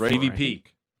there, right? TVP.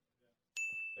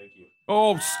 Thank you.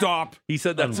 Oh, stop. He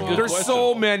said that's a good There's question.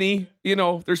 so many.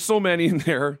 There's so many in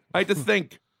there. I had to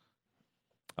think.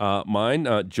 Mine,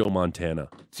 Joe Montana.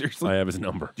 Seriously? I have his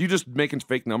number. Do you just make a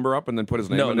fake number up and then put his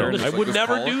name No, in there? I would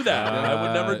never do that. I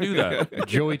would never do that.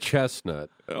 Joey Chestnut.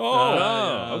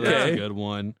 Okay. That's a good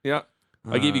one. Yeah.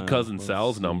 I gave you Cousin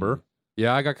Sal's number.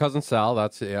 Yeah, I got Cousin Sal.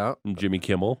 That's yeah. And Jimmy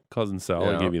Kimmel, Cousin Sal.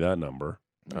 I Yeah. gave you that number.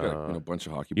 You got a bunch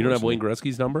of hockey. You don't boys have Wayne in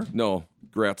Gretzky's number? No,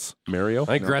 Gretz. Mario? I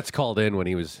think Gretz called in when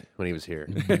he was here.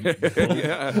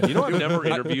 Yeah. You know I've never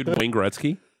interviewed Wayne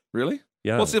Gretzky? Really?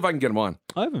 Yeah. Let's see if I can get him on.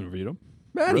 I haven't interviewed him.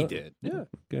 Man, he Really? did. Yeah.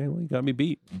 Okay, well, you got me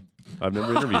beat. I've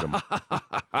never interviewed him.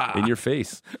 In your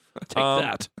face. Take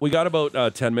that. We got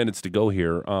about 10 minutes to go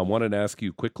here. Wanted to ask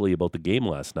you quickly about the game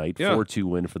last night. Yeah. 4-2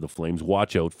 win for the Flames.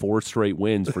 Watch out. 4 straight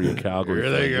wins for your Calgary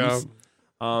Here they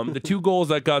Flames. The 2 goals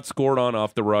that got scored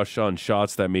off the rush on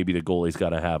shots that maybe the goalie's got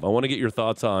to have. I want to get your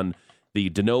thoughts on the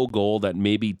Danault goal that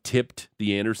maybe tipped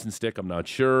the Anderson stick. I'm not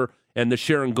sure. And the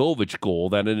Sharon Govich goal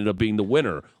that ended up being the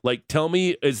winner. Like, tell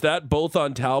me, is that both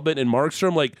on Talbot and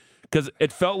Markstrom? Like, because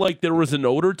it felt like there was an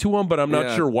odor to them, but I'm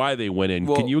not sure why they went in.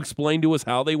 Well, Can you explain to us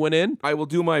how they went in? I will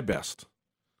do my best.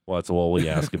 Well, that's all we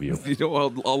ask of you.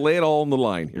 I'll lay it all on the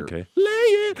line here. Okay. Lay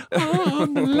it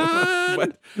on the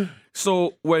line.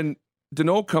 So when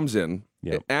Danault comes in,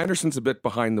 Yep. Anderson's a bit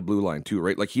behind the blue line too,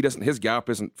 right? Like his gap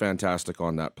isn't fantastic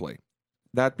on that play.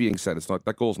 That being said,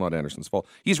 that goal's not Anderson's fault.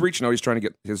 He's reaching out. He's trying to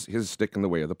get his stick in the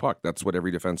way of the puck. That's what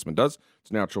every defenseman does.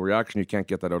 It's a natural reaction. You can't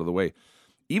get that out of the way.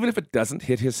 Even if it doesn't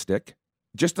hit his stick,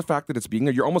 just the fact that it's being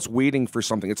there, you're almost waiting for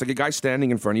something. It's like a guy standing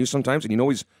in front of you sometimes, and you know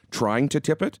he's trying to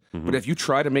tip it. Mm-hmm. But if you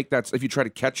try to if you try to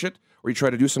catch it, or you try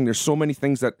to do something, there's so many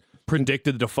things that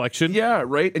Predicted the deflection. yeah,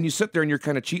 right. And you sit there and you're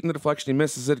kind of cheating the deflection. He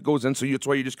misses it, it goes in. So that's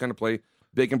why you just kind of play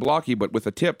big and blocky. But with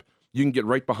a tip, you can get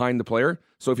right behind the player.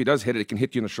 So if he does hit it, it can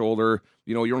hit you in the shoulder.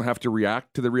 You don't have to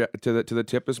react to the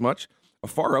tip as much. A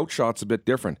far out shot's a bit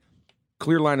different.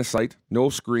 Clear line of sight, no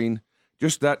screen,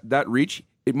 just that reach.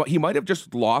 He might have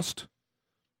just lost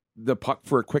the puck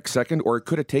for a quick second, or it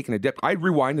could have taken a dip. I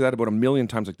rewinded that about a million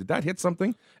times. Like, did that hit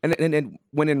something? And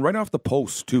went in right off the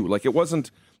post too. Like it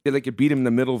wasn't like it beat him in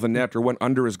the middle of the net or went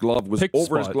under his glove. Was Picked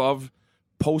over his spot. glove,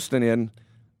 posting in.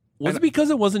 Was it because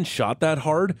it wasn't shot that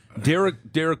hard?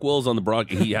 Derek Wills on the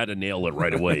broadcast, he had to nail it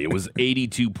right away. It was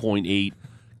 82.8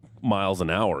 miles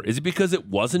an hour. Is it because it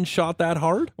wasn't shot that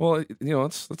hard? Well,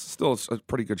 that's still a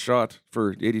pretty good shot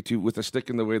for 82 with a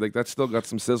stick in the way. Like that's still got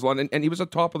some sizzle on, and he was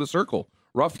at top of the circle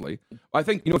roughly. I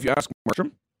think if you ask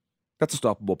Markstrom, that's a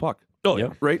stoppable puck. Oh, yeah.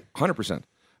 Right? 100%.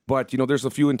 But, there's a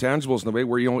few intangibles in the way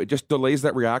where, it just delays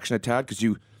that reaction a tad because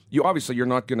you obviously you're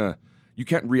not going to, you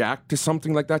can't react to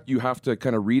something like that. You have to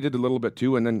kind of read it a little bit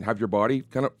too and then have your body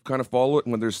kind of follow it.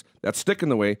 And when there's that stick in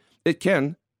the way,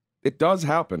 it does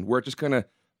happen where it just kind of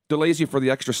delays you for the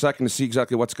extra second to see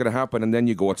exactly what's going to happen. And then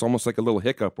you go, it's almost like a little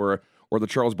hiccup or the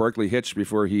Charles Barkley hitch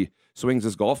before he swings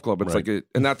his golf club. It's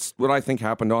and that's what I think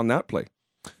happened on that play.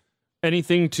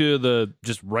 Anything to the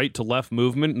just right to left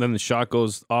movement, and then the shot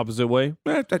goes opposite way.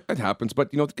 That happens,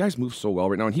 but the guys move so well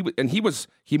right now, and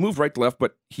he moved right to left,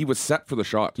 but he was set for the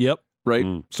shot. Yep. Right.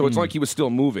 So it's like he was still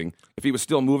moving. If he was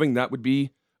still moving, that would be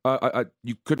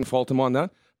you couldn't fault him on that.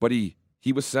 But he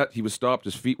was set. He was stopped.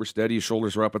 His feet were steady. His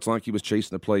shoulders were up. It's not like he was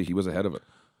chasing the play. He was ahead of it.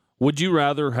 Would you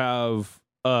rather have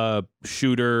a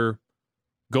shooter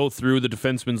go through the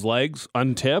defenseman's legs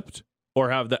untipped, or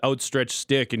have the outstretched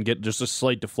stick and get just a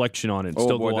slight deflection on it and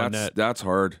still go on net? That's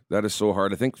hard. That is so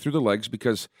hard. I think through the legs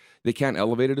because they can't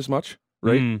elevate it as much,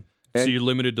 right? So you're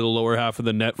limited to the lower half of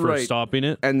the net for stopping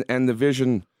it? And the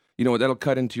vision, that'll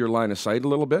cut into your line of sight a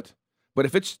little bit. But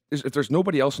if there's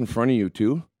nobody else in front of you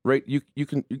too, right, you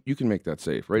can make that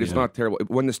save, right? It's not terrible.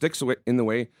 When the stick's in the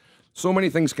way, so many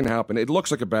things can happen. It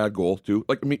looks like a bad goal too.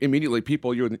 Like immediately,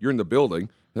 people you're in the building,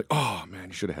 like, oh man,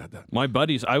 you should have had that. My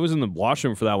buddies, I was in the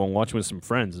washroom for that one, watching with some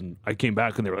friends, and I came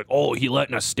back and they were like, "Oh, he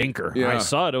letting a stinker." Yeah. And I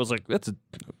saw it. I was like, "That's a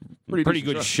pretty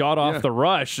good shot off the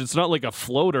rush." It's not like a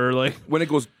floater. Like when it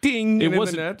goes ding, it in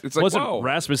wasn't. the net, it's like wasn't wow.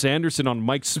 Rasmus Anderson on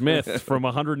Mike Smith from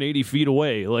 180 feet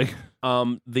away. Like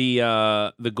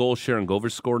the goal Sharon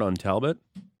Gover scored on Talbot.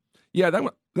 Yeah, that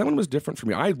one was different for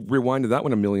me. I rewinded that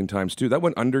one a million times too. That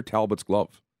went under Talbot's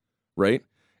glove, right?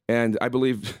 And I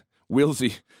believe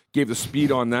Wilsey gave the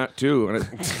speed on that too, and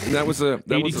that was a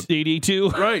 82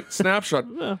 right snapshot.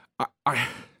 Yeah.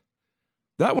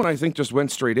 That one I think just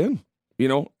went straight in.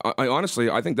 I honestly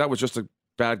I think that was just a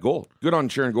bad goal. Good on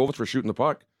Sharon Govitz for shooting the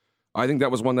puck. I think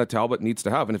that was one that Talbot needs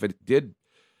to have, and if it did.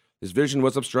 His vision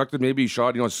was obstructed. Maybe he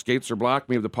shot, his skates are black.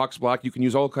 Maybe the puck's black. You can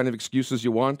use all kind of excuses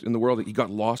you want in the world that he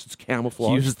got lost. It's camouflage.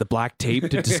 He uses the black tape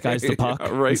to disguise the puck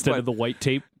instead of the white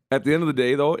tape. At the end of the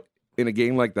day, though, in a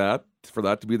game like that, for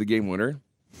that to be the game winner,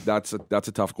 that's a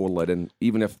tough goal to let in.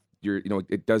 Even if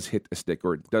it does hit a stick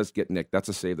or it does get nicked, that's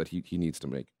a save that he needs to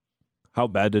make. How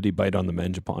bad did he bite on the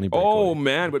Mangiapane breakaway? Oh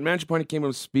man, but Mangiapane came in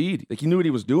with speed. Like he knew what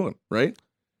he was doing, right?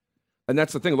 And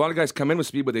that's the thing. A lot of guys come in with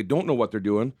speed, but they don't know what they're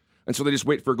doing. And so they just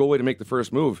wait for a goalie to make the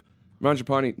first move.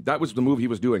 Mangiapane, that was the move he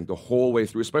was doing the whole way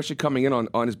through, especially coming in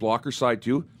on his blocker side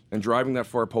too and driving that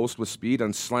far post with speed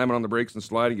and slamming on the brakes and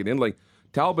sliding it in. Like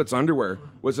Talbot's underwear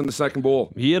was in the second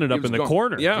goal. He ended up in the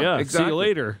corner. Yeah, exactly. See you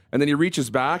later. And then he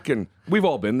reaches back, and we've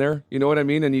all been there. You know what I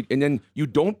mean? And then you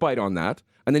don't bite on that,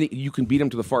 and then you can beat him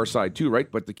to the far side too, right?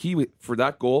 But the key for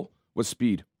that goal was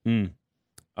speed.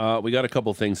 We got a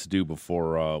couple things to do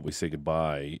before we say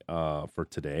goodbye for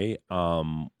today.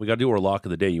 We got to do our lock of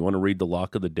the day. You want to read the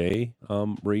lock of the day,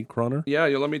 Reed Croner? Yeah.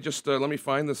 Let me just let me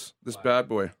find this bad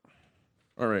boy.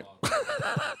 All right.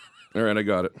 All right, I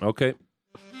got it. Okay.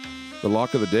 The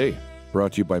lock of the day,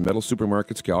 brought to you by Metal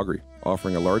Supermarkets Calgary,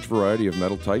 offering a large variety of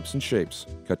metal types and shapes,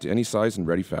 cut to any size and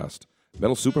ready fast.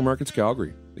 Metal Supermarkets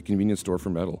Calgary, the convenience store for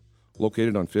metal,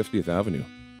 located on 50th Avenue.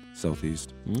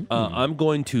 Southeast. I'm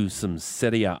going to some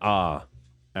Serie A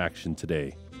action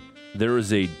today. There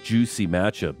is a juicy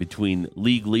matchup between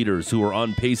league leaders who are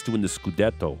on pace to win the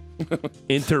Scudetto.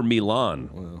 Inter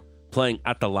Milan playing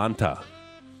Atalanta.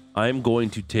 I'm going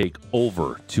to take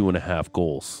over 2.5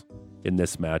 goals in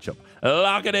this matchup.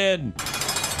 Lock it in.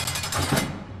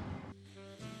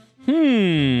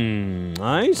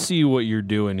 I see what you're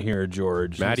doing here,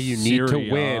 George. Maddie, you need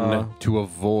to win to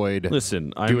avoid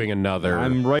doing another.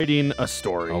 I'm writing a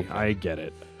story. Okay. I get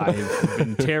it. I've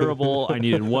been terrible. I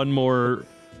needed one more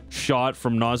shot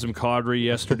from Nazem Kadri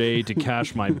yesterday to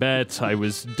cash my bet. I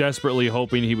was desperately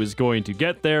hoping he was going to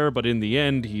get there, but in the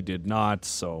end, he did not.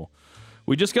 So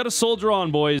we just got to soldier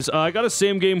on, boys. I got a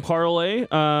same-game parlay.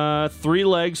 3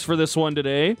 legs for this one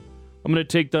today. I'm going to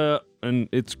take and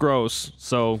it's gross,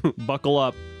 so buckle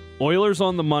up. Oilers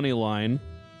on the money line,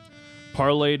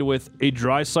 parlayed with a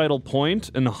Draisaitl point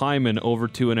and Hyman over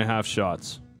 2.5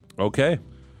 shots. Okay.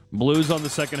 Blues on the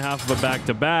second half of a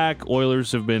back-to-back.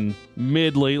 Oilers have been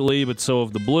mid lately, but so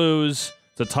have the Blues.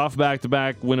 It's a tough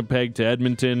back-to-back, Winnipeg to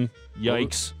Edmonton.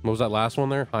 Yikes. What was that last one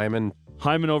there? Hyman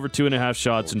over 2.5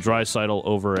 shots and Draisaitl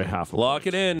over a half. Lock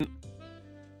it in.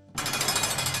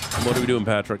 What are we doing,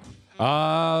 Patrick?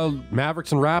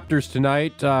 Mavericks and Raptors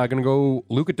tonight. Going to go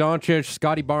Luka Doncic,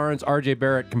 Scotty Barnes, RJ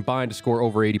Barrett combined to score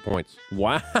over 80 points.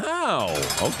 Wow.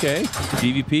 Okay.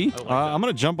 DVP? I'm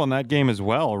going to jump on that game as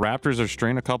well. Raptors are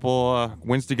stringing a couple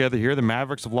wins together here. The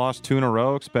Mavericks have lost 2 in a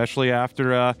row, especially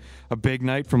after a big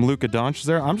night from Luka Doncic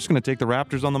there. I'm just going to take the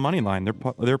Raptors on the money line.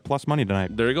 They're plus money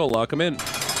tonight. There you go. Lock them in.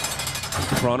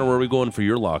 Toronto, where are we going for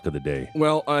your lock of the day?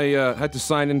 Well, I had to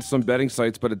sign into some betting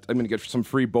sites, but I'm going to get some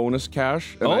free bonus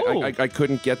cash. And I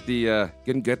couldn't get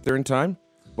there in time,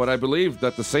 but I believe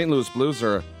that the St. Louis Blues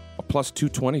are a plus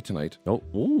 220 tonight. Oh,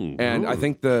 ooh, and I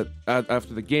think that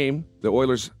after the game, the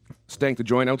Oilers stank the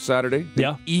joint out Saturday.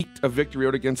 They eked a victory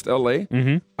out against LA.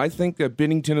 Mm-hmm. I think that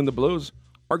Binnington and the Blues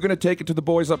are going to take it to the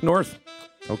boys up north.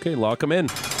 Okay, lock them in.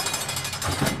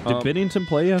 Did Binnington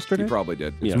play yesterday? He probably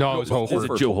did. Yeah. No, it was Hofer. Is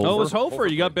it Joe Hofer? Oh, it was Hofer.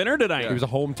 You got Binner tonight. He was a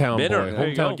hometown Binner. boy. There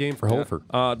you go. Hometown game for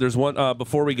Hofer. There's one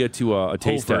before we get to a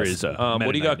taste Hofer test. is a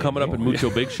What do you got coming up in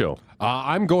Mucho Big Show?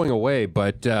 I'm going away,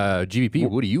 but GVP,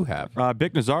 what do you have?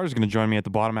 Big Nazar is going to join me at the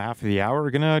bottom half of the hour.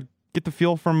 We're going to get the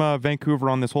feel from Vancouver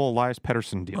on this whole Elias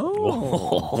Pettersson deal.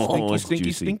 Oh, it's stinky,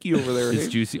 juicy. stinky over there. It's hey?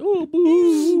 juicy. Oh,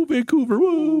 boo, Vancouver.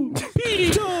 Whoa.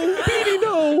 Petey, no. Petey,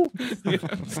 no.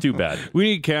 It's too bad. We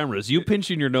need cameras. You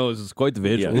pinching your nose is quite the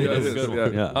visual. Yeah. Yeah, it is,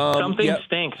 yeah. Something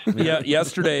stinks. Yeah,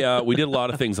 yesterday we did a lot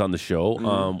of things on the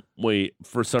show.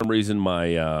 For some reason,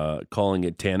 my calling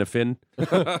it Tanafin, Chris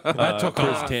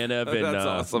Tanev and That's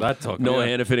awesome. That took Noah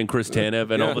Hannafin and Chris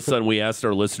Tanev, and all of a sudden we asked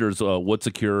our listeners, "What's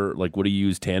a cure? Like, what do you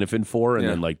use Tanafin for?" And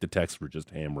then like the texts were just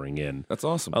hammering in. That's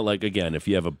awesome. Like again, if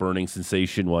you have a burning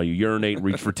sensation while you urinate,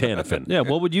 reach for Tanafin. Yeah,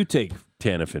 what would you take?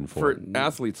 Tanafin for. For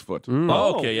athlete's foot.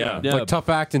 Oh, okay, yeah. Like tough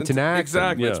acting Tanakh.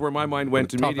 Exactly. Yeah. That's where my mind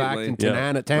went Tough immediately. acting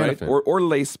Tanakh. Right? Or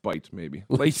lace bite, maybe.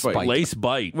 Lace bite. Lace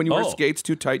bite. When you wear skates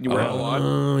too tight and you wear it a lot,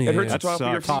 it hurts the That top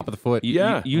of your sucks. Top of the foot.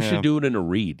 You should do it in a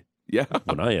reed. Yeah.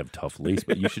 When I have tough lace,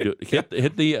 but you should do it.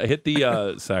 Hit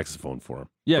the saxophone for him.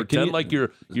 Yeah, pretend like you're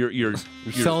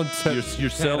selling you're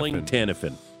selling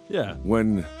Tanafin. Yeah.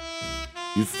 When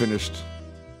you've finished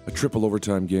a triple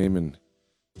overtime game in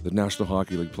the National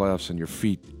Hockey League playoffs and your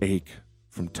feet ache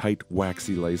from tight,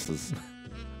 waxy laces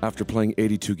after playing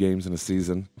 82 games in a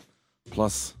season,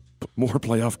 plus more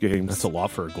playoff games. That's a lot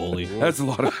for a goalie. That's a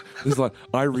lot. There's a lot.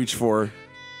 I reach for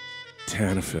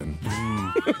Tanafin.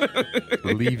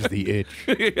 Relieves the itch.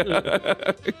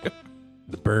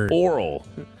 The burn. Oral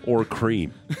or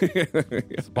cream.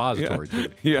 Suppository. Too.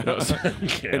 Yeah.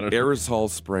 Okay, An aerosol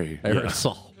spray.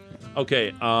 Aerosol. Okay.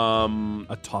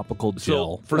 A topical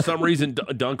gel. So for some reason,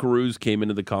 Dunkaroos came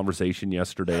into the conversation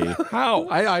yesterday. How?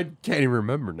 I can't even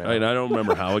remember now. I don't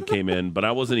remember how it came in, but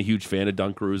I wasn't a huge fan of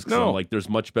Dunkaroos because No. I'm like, there's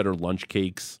much better lunch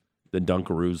cakes than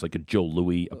Dunkaroos, like a Joe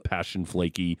Louis, a Passion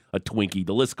Flaky, a Twinkie.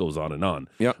 The list goes on and on.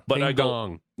 Yeah. But Ding I go,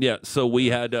 dong. yeah. So we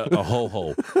had a ho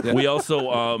ho. We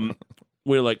also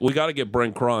we're like, we got to get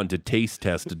Brent Cron to taste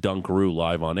test a Dunkaroo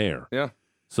live on air. Yeah.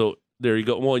 So there you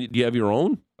go. Well, do you have your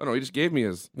own? Oh no, he just gave me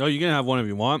his. No, you can have one if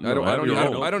you want. I don't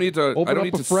need to. Open I don't up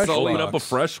need a to fresh sully. Open up a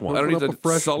fresh one. I don't need Open up to a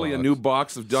fresh sully a box. new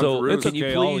box of So Dunkaroos. can you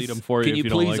okay, I'll please eat 'em for you can if you you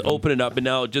don't please like 'em. open it up and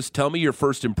now just tell me your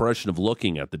first impression of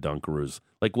looking at the Dunkaroos?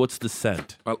 Like, what's the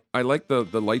scent? I like the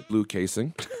light blue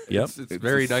casing. Yep. It's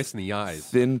very nice in the eyes.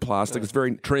 Thin plastic. It's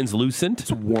very. Translucent.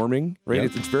 It's warming, right? Yeah.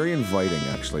 It's very inviting.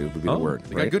 Actually, would be the word.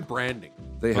 They Right? got good branding.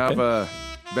 They have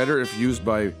better if used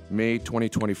by May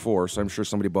 2024. So I'm sure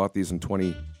somebody bought these in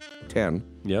 2010.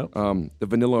 Yeah. The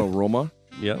vanilla aroma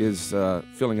Yeah. is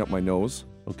filling up my nose.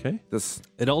 Okay. This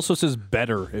It also says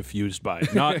better if used by,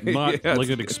 not Yeah, like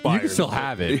it You expired. can still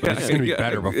have it, but it's gonna be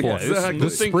better before. exactly. The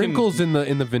sprinkles in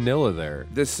the vanilla there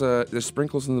this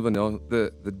sprinkles in the vanilla.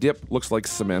 The dip looks like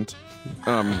cement.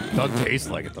 doesn't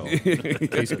taste like it though.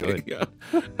 It tastes good. Yeah.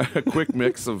 A quick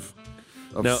mix of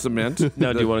Now- cement.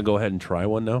 Now, do you want to go ahead and try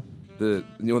one now?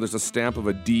 There's a stamp of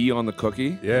a D on the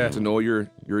cookie. Yeah. To know you're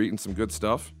eating some good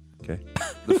stuff. Okay.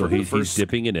 The, So fir- the he's first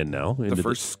dipping it in now. the Into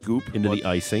first scoop. into the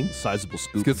icing. Sizable Let's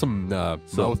scoop. get some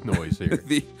mouth noise here.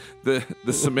 the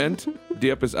cement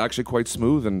dip is actually quite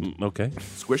smooth and Okay.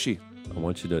 squishy. I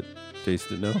want you to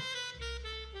taste it now.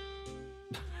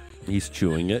 He's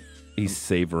chewing it. He's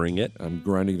savoring it. I'm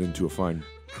grinding it into a fine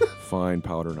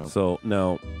powder now. So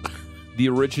now, the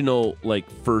original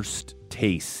first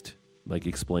taste.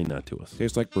 Explain that to us.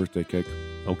 Tastes like birthday cake.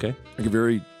 Okay. Like a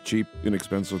very cheap,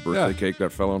 inexpensive birthday Yeah. cake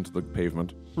that fell onto the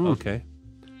pavement. Okay.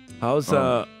 How's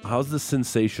the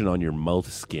sensation on your mouth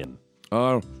skin?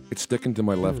 Oh, it's sticking to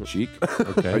my left cheek.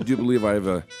 Okay. I do believe I have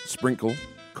a sprinkle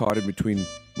caught in between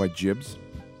my jibs.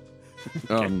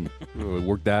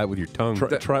 Work that with your tongue.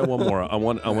 Try one more. I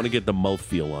want to get the mouth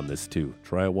feel on this too.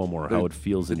 Try it one more. How it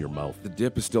feels in your mouth. The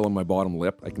dip is still on my bottom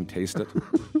lip. I can taste it.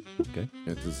 Okay.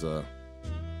 It is.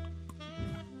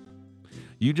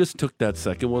 You just took that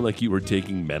second one like you were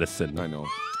taking medicine. I know.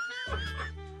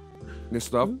 This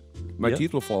stuff, my Yeah.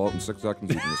 teeth will fall out in 6 seconds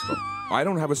eating this stuff. I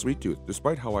don't have a sweet tooth,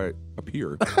 despite how I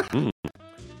appear.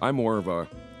 I'm more of a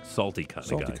Salty kind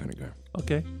salty of guy. kind of guy.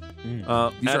 Okay. These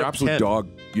Out are of absolute 10. dog.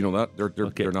 You know that they're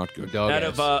Okay. not good. Dog Out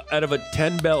ass. of a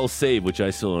 10 bell save, which I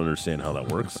still don't understand how that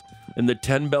works. In the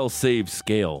 10 bell save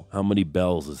scale, how many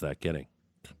bells is that getting?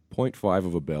 0.5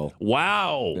 of a bell.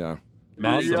 Wow. Yeah.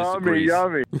 Matt Yummy, disagrees.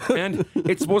 yummy. And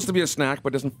it's supposed to be a snack,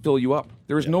 but doesn't fill you up.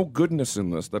 There is no goodness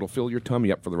in this that'll fill your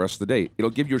tummy up for the rest of the day.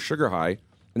 It'll give you a sugar high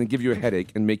and then give you a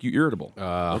headache and make you irritable.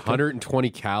 120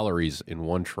 calories in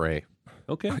one tray.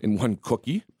 Okay. In one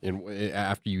cookie.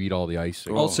 After you eat all the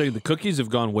icing. I'll say the cookies have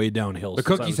gone way downhill. The since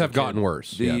I cookies was a have kid. gotten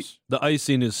worse. Yes. The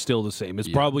icing is still the same. It's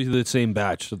probably the same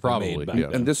batch that they Probably, made back yeah.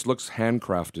 then. And this looks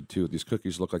handcrafted too. These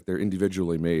cookies look like they're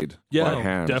individually made Yeah, by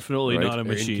hand. definitely right? not a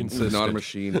machine. Not a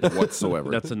machine whatsoever.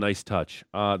 That's a nice touch.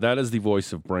 That is the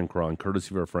voice of Brent Cron,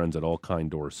 courtesy of our friends at All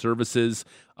Kind Door Services.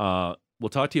 We'll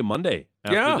talk to you Monday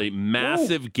after Yeah. the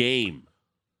massive game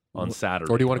on Saturday.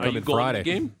 Or do you wanna Are come in going to Friday? the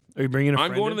game? Are you bringing a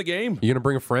I'm friend going in? to the game. You gonna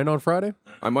bring a friend on Friday?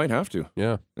 I might have to.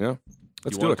 Yeah. Yeah.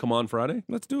 Let's you do want it. to come on Friday?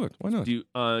 Let's do it. Why not? Do you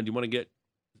want to get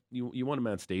you want a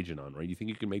man staging on, right? You think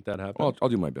you can make that happen? I'll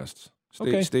do my best.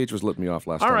 Okay. Stage was lit me off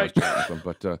last All time right. I was chatting with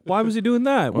them, but Why was he doing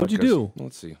that? What'd you do?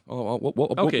 Let's see. We'll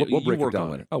Okay, we'll you break work it down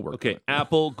on later. it. I'll work. Okay, on it.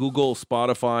 Apple, Google,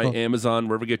 Spotify, Amazon,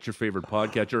 wherever you get your favorite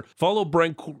podcatcher. Follow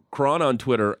Brent Cron on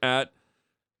Twitter at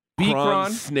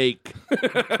Cron. Snake.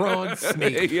 Prawn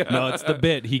snake. Yeah. No, it's the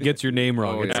bit. He gets your name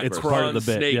wrong. Oh, it's yeah, it's of part of Cron the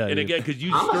bit. Snake. Yeah, And yeah. again, because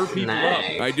you stir people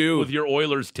up I do. with your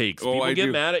Oilers takes. Oh, People I get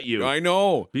do. mad at you. I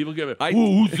know. People get mad. I-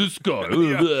 Who's this guy?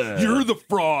 You're the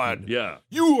fraud. Yeah.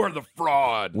 You are the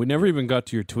fraud. We never even got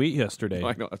to your tweet yesterday.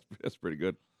 I know. That's pretty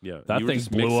good. Yeah. That you were thing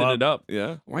just blew mixing up. it up.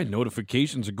 Yeah. My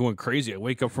notifications are going crazy. I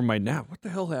wake up from my nap. What the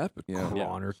hell happened? Yeah.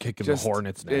 Connor kicking Just- the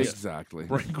Hornets' nest. Exactly.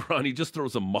 Brent Cron, he just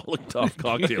throws a Molotov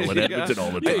cocktail in Edmonton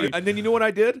all the Yeah, time. and then you know what I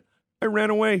did? I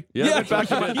ran away. Yeah. I went back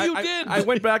to my, You I- did. I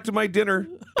went back to my dinner,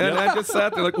 and I just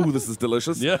sat there like, "Ooh, this is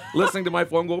delicious." Yeah. Listening to my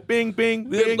phone go bing, bing,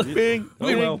 bing, bing. Oh,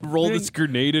 bing, well. Roll bing. this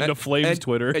grenade into Flames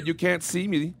Twitter. And you can't see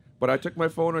me, but I took my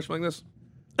phone and I was like this.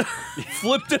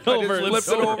 Flipped it I over. just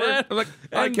flipped it over. I'm like,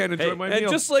 I can't enjoy my And meal.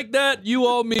 just like that, you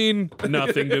all mean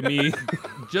nothing to me.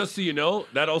 Just so you know,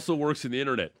 that also works in the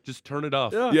internet. Just turn it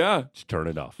off. yeah. Just turn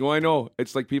it off. No, I know.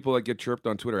 It's like people that get chirped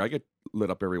on Twitter. I get lit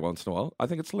up every once in a while. I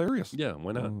think it's hilarious. Yeah,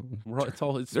 why not? It's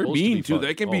all. It's They're supposed to mean be too. fun.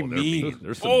 They can be Oh, they're mean.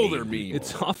 They're so Oh, mean. they're mean.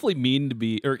 It's awfully mean to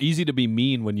be, or easy to be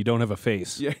mean when you don't have a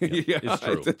face. yeah, it's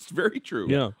true. It's very true.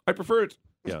 Yeah. I prefer it.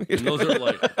 Yeah, and those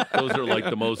are like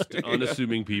the most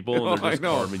unassuming people, and they're I just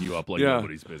know. farming you up like Yeah.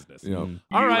 nobody's business. Yeah. All You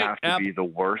right, have to be the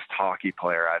worst hockey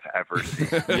player I've ever seen.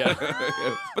 yeah,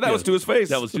 But that was to his face.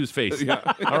 that was to his face.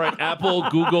 All right, Apple,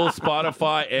 Google,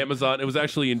 Spotify, Amazon. It was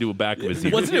actually into the back of his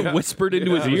ear. Wasn't it whispered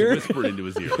into his It was ear? whispered into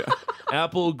his ear.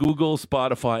 Apple, Google,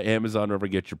 Spotify, Amazon, wherever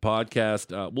you get your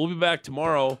podcast. We'll be back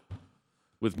tomorrow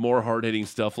with more hard-hitting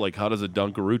stuff like how does a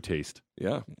Dunkaroo taste?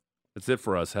 Yeah. That's it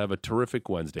for us. Have a terrific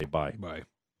Wednesday. Bye. Bye.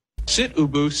 Sit,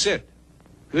 Ubu, sit.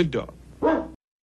 Good dog.